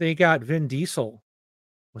 And they got Vin Diesel.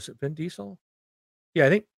 Was it Vin Diesel? Yeah, I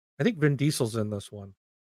think Vin Diesel's in this one.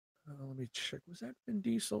 Let me check. Was that Vin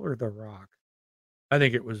Diesel or The Rock? I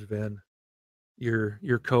think it was Vin. Your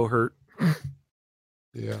cohort.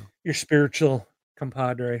 Yeah. Your spiritual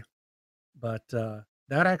compadre. But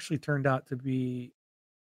that actually turned out to be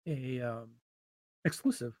a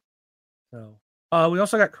exclusive. So we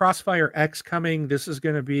also got Crossfire X coming. This is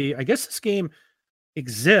going to be, I guess this game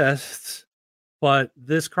exists, but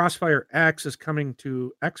this Crossfire X is coming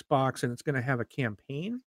to Xbox and it's going to have a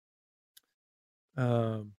campaign.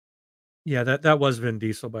 Yeah, that was Vin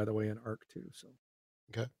Diesel, by the way, in Arc 2. So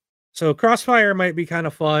okay. So Crossfire might be kind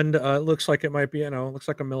of fun. It looks like it might be, looks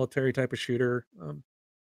like a military type of shooter.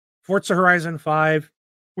 Forza Horizon 5,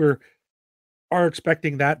 we are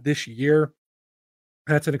expecting that this year.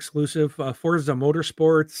 That's an exclusive. Forza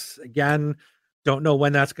Motorsports, again, don't know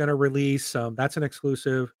when that's going to release. That's an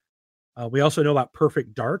exclusive. We also know about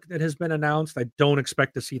Perfect Dark that has been announced. I don't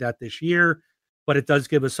expect to see that this year, but it does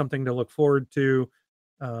give us something to look forward to.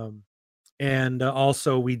 And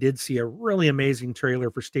also, we did see a really amazing trailer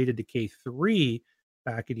for State of Decay 3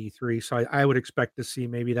 back at E3. So I would expect to see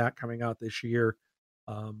maybe that coming out this year.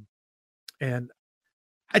 And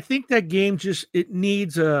I think that game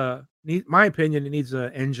needs my opinion, it needs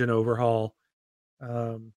an engine overhaul.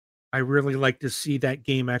 I really like to see that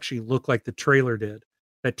game actually look like the trailer did.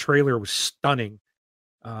 That trailer was stunning.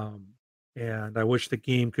 And I wish the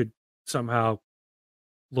game could somehow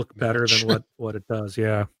look better than what it does.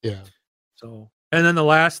 Yeah. Yeah. So, and then the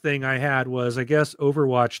last thing I had was, I guess,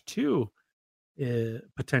 Overwatch 2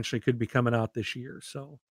 potentially could be coming out this year.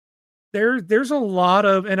 So there's a lot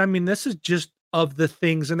of, and I mean, this is just of the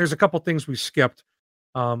things, and there's a couple things we skipped,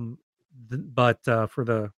 but for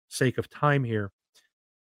the sake of time here,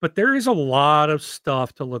 but there is a lot of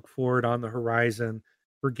stuff to look forward on the horizon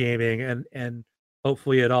for gaming, and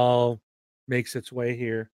hopefully it all makes its way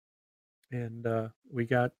here, and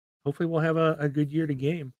hopefully we'll have a good year to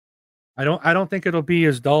game. I don't think it'll be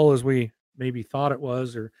as dull as we maybe thought it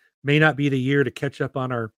was, or may not be the year to catch up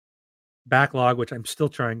on our backlog, which I'm still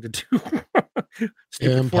trying to do.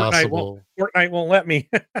 Impossible. Fortnite won't let me.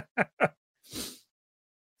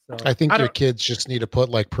 So, I think your kids just need to put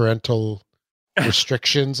like parental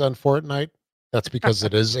restrictions on Fortnite. That's because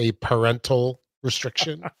it is a parental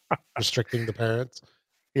restriction, restricting the parents.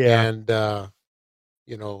 Yeah. And,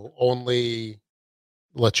 only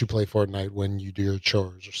let you play Fortnite when you do your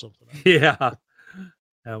chores or something. Yeah.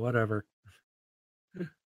 Yeah, whatever.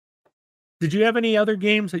 Did you have any other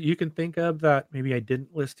games that you can think of that maybe I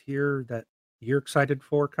didn't list here that you're excited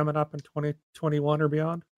for coming up in 2021 or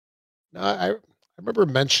beyond? No, I remember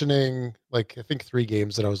mentioning, like, I think 3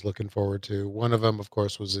 games that I was looking forward to. One of them, of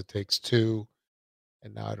course, was It Takes Two,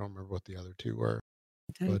 and now I don't remember what the other 2 were.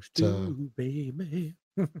 Takes two, baby.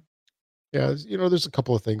 Yeah, there's a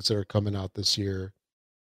couple of things that are coming out this year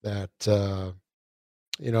that,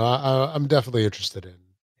 I'm definitely interested in.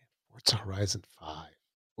 Forza Horizon 5.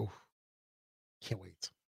 Oof. Can't wait.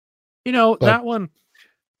 That one,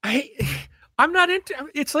 I'm not into.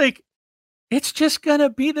 It's like, it's just gonna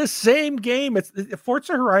be the same game. It's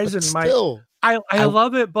Forza Horizon. I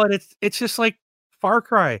love it, but it's just like Far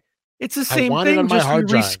Cry. It's the same thing. It on my just hard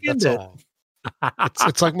drive. That's it. all.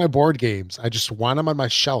 It's like my board games. I just want them on my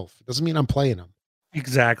shelf. It doesn't mean I'm playing them.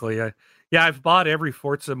 Exactly. I've bought every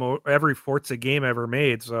Forza game ever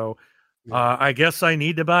made. So I guess I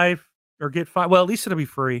need to buy or get 5. Well, at least it'll be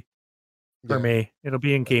free for me. It'll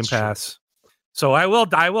be in Game Pass. True. So I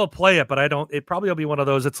will play it, but it probably will be one of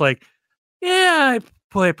those. It's like, yeah,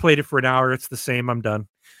 I played it for an hour. It's the same. I'm done.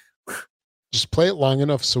 Just play it long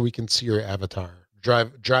enough so we can see your avatar.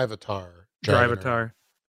 Drive-atar.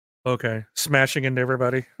 Okay. Smashing into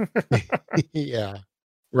everybody. Yeah.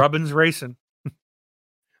 Rubbin's racing.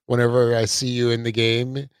 Whenever I see you in the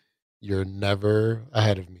game, you're never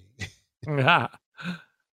ahead of me. Yeah.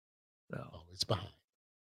 So. Always behind.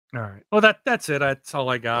 All right. Well, that's it. That's all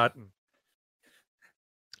I got.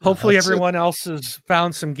 Hopefully everyone else has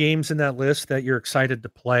found some games in that list that you're excited to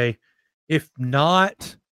play. If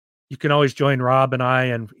not, you can always join Rob and I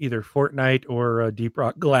in either Fortnite or Deep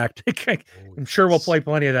Rock Galactic. I'm sure we'll play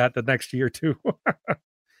plenty of that the next year too.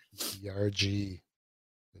 DRG.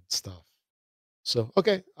 Good stuff. So,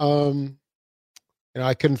 okay.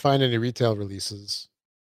 I couldn't find any retail releases.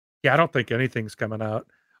 Yeah, I don't think anything's coming out.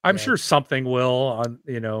 I'm sure something will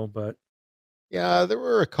but yeah, there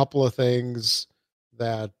were a couple of things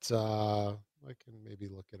that I can maybe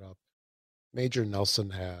look it up. Major Nelson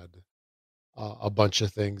had a bunch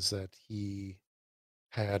of things that he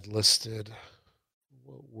had listed.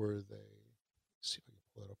 What were they? Let's see if I can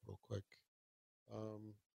pull it up real quick.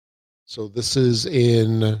 So this is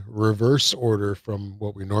in reverse order from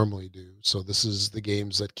what we normally do. So this is the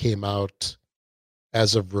games that came out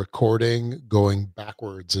as of recording, going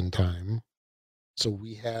backwards in time. So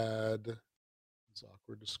we had, it's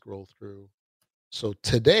awkward to scroll through. So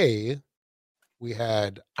today we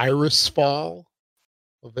had Iris Fall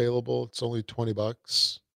available. It's only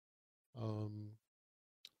 $20.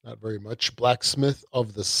 Not very much. Blacksmith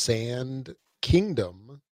of the Sand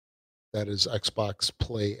Kingdom. That is Xbox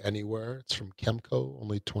Play Anywhere. It's from Kemco,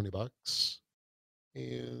 only $20.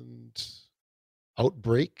 And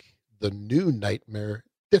Outbreak, the New Nightmare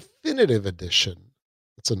Definitive Edition.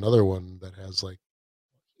 That's another one that has like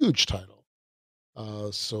huge title.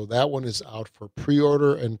 So that one is out for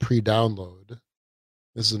pre-order and pre-download.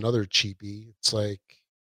 This is another cheapie. It's like,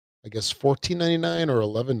 I guess $14.99 or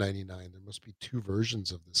 $11.99. There must be two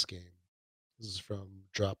versions of this game. This is from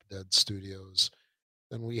Drop Dead Studios.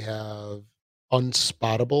 Then we have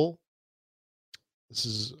Unspottable. This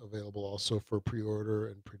is available also for pre-order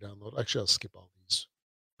and pre-download. Actually, I'll skip all these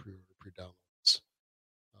pre-order, pre-downloads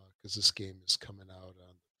because this game is coming out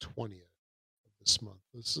on the 20th of this month.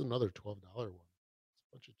 This is another $12 one.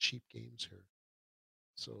 A bunch of cheap games here.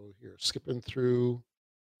 So here, skipping through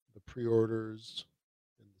the pre-orders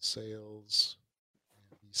and the sales.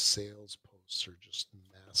 And these sales posts are just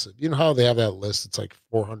massive. You know how they have that list? It's like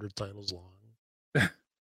 400 titles long.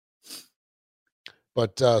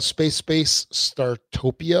 But Space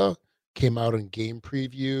Startopia came out in game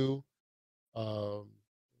preview.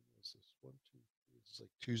 It's like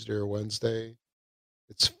Tuesday or Wednesday.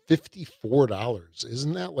 It's $54.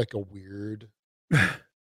 Isn't that like a weird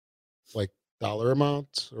like dollar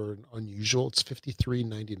amount or an unusual? It's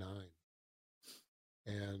 $53.99.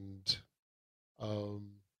 And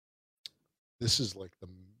this is like the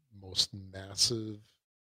most massive.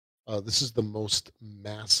 This is the most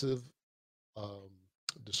massive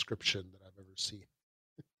description that I've ever seen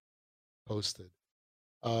posted.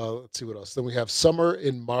 Let's see what else. Then we have Summer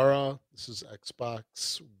in Mara. This is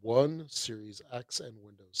Xbox One, Series X, and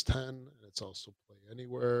Windows 10. And it's also Play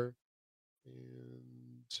Anywhere.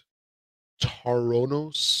 And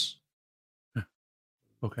Taronos.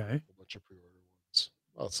 Okay. A bunch of pre-order ones.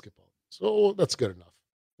 I'll skip all these. So that's good enough.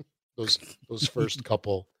 Those first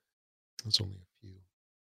couple. There's only a few.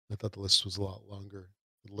 I thought the list was a lot longer.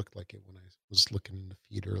 It looked like it when I was looking in the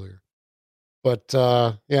feed earlier. But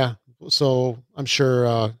yeah, so I'm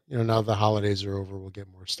sure now the holidays are over, we'll get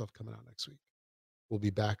more stuff coming out next week. We'll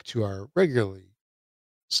be back to our regularly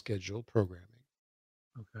scheduled programming.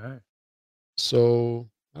 Okay. So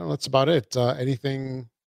I don't know, that's about it. Anything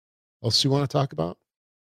else you want to talk about?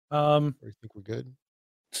 Or you think we're good?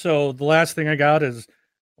 So the last thing I got is,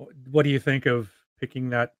 what do you think of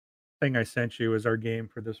picking that thing I sent you as our game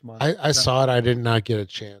for this month? I saw it. I did not get a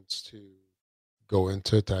chance to go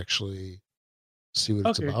into it to actually see what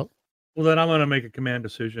it's about. Well, then I'm going to make a command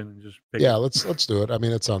decision and just pick it. Let's do it. I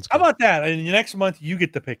mean, it sounds good. How about that? And next month you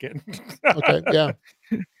get to pick it. Okay, yeah.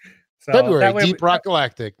 So February, Deep Rock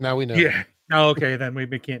Galactic. Now we know. Yeah. Oh, okay, then we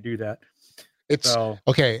can't do that. It's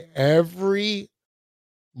okay. Every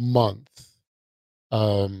month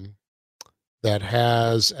that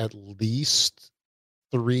has at least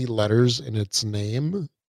 3 letters in its name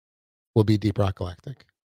will be Deep Rock Galactic.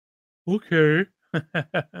 Okay.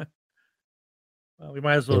 Well, we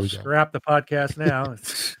might as well scrap the podcast now.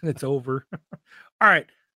 It's over. All right.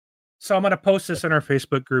 So I'm going to post this in our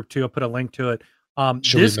Facebook group too. I'll put a link to it.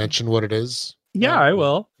 Should we mention what it is? Yeah, I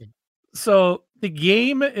will. So the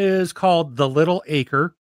game is called The Little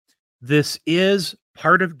Acre. This is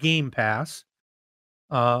part of Game Pass.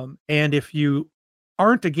 And if you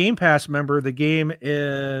aren't a Game Pass member, the game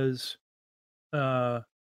is wait a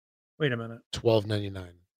minute. $12.99.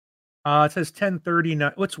 It says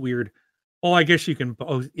 $10.39. What's weird? Oh, I guess you can.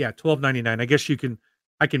 Oh, yeah, $12.99.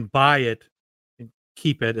 I can buy it and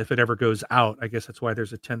keep it if it ever goes out. I guess that's why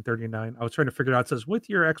there's a $10.39. I was trying to figure it out. It says with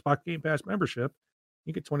your Xbox Game Pass membership,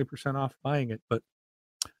 you get 20% off buying it. But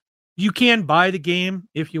you can buy the game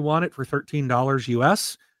if you want it for $13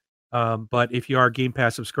 US. But if you are a Game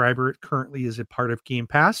Pass subscriber, it currently is a part of Game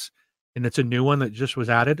Pass, and it's a new one that just was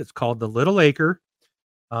added. It's called The Little Acre.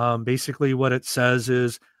 Basically, what it says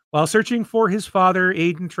is, while searching for his father,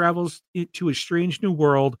 Aiden travels to a strange new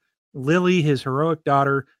world. Lily, his heroic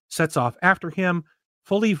daughter, sets off after him,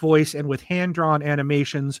 fully voiced and with hand-drawn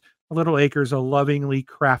animations. A Little Acre is a lovingly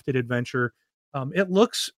crafted adventure. It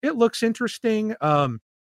looks interesting.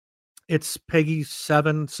 It's Peggy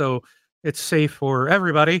 7, so it's safe for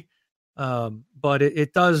everybody. But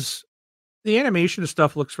it does, the animation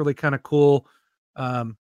stuff looks really kind of cool.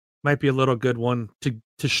 Might be a little good one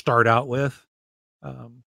to start out with.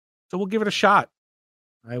 So we'll give it a shot.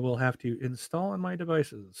 I will have to install on my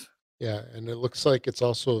devices. Yeah, and it looks like it's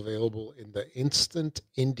also available in the Instant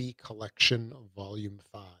Indie Collection Volume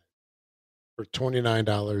 5 for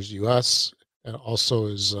 $29 US. And also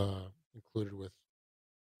is included with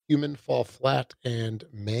Human Fall Flat and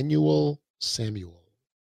Manual Samuel.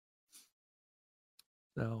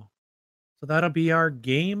 So that'll be our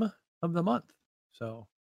game of the month. So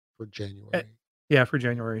for January. Yeah, for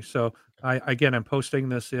January. So I'm posting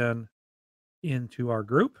this into our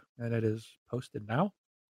group, and it is posted now.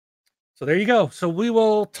 So there you go. So we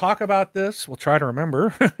will talk about this. We'll try to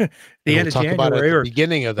remember the end of January or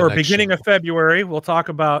beginning of beginning of February. We'll talk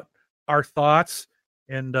about our thoughts,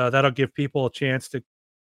 and that'll give people a chance to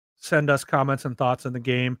send us comments and thoughts on the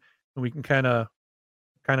game, and we can kind of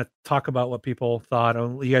talk about what people thought.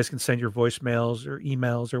 You guys can send your voicemails or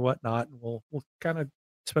emails or whatnot, and we'll kind of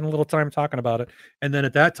spend a little time talking about it. And then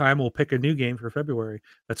at that time, we'll pick a new game for February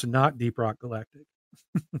that's not Deep Rock Galactic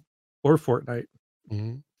or Fortnite.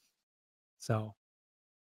 Mm-hmm. So,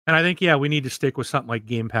 and I think, we need to stick with something like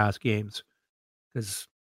Game Pass games because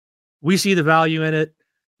we see the value in it.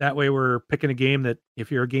 That way we're picking a game that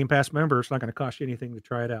if you're a Game Pass member, it's not going to cost you anything to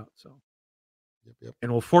try it out. So,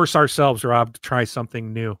 and we'll force ourselves, Rob, to try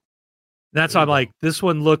something new. That's how I'm like, this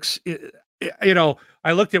one looks,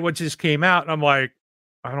 I looked at what just came out and I'm like,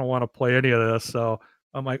 I don't want to play any of this. So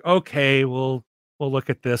I'm like, okay, we'll look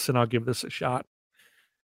at this and I'll give this a shot.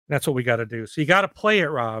 That's what we got to do. So you got to play it,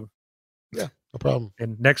 Rob. Yeah, no problem.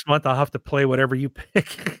 And next month I'll have to play whatever you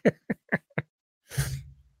pick.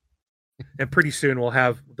 And pretty soon we'll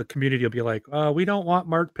have the community will be like, we don't want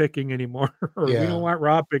Mark picking anymore. Or we don't want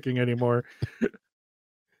Rob picking anymore.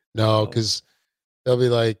 No, because they'll be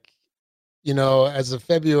like, as of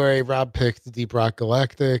February, Rob picked Deep Rock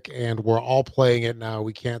Galactic and we're all playing it now.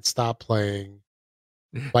 We can't stop playing.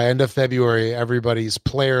 By end of February, everybody's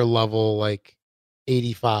player level like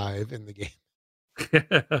 85 in the game.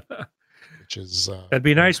 Which is that'd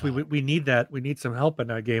be nice. We need that. We need some help in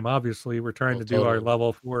that game. Obviously, we're trying to do our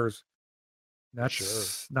level 4s.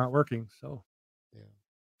 That's not working. So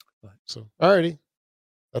alrighty.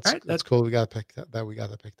 That's cool. We got picked that. We got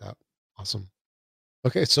that picked out. Awesome.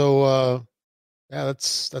 Okay, so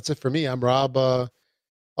that's it for me. I'm Rob,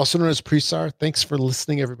 also known as Presar. Thanks for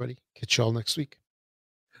listening, everybody. Catch you all next week.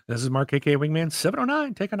 This is Mark, aka Wingman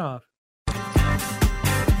 709, taking off.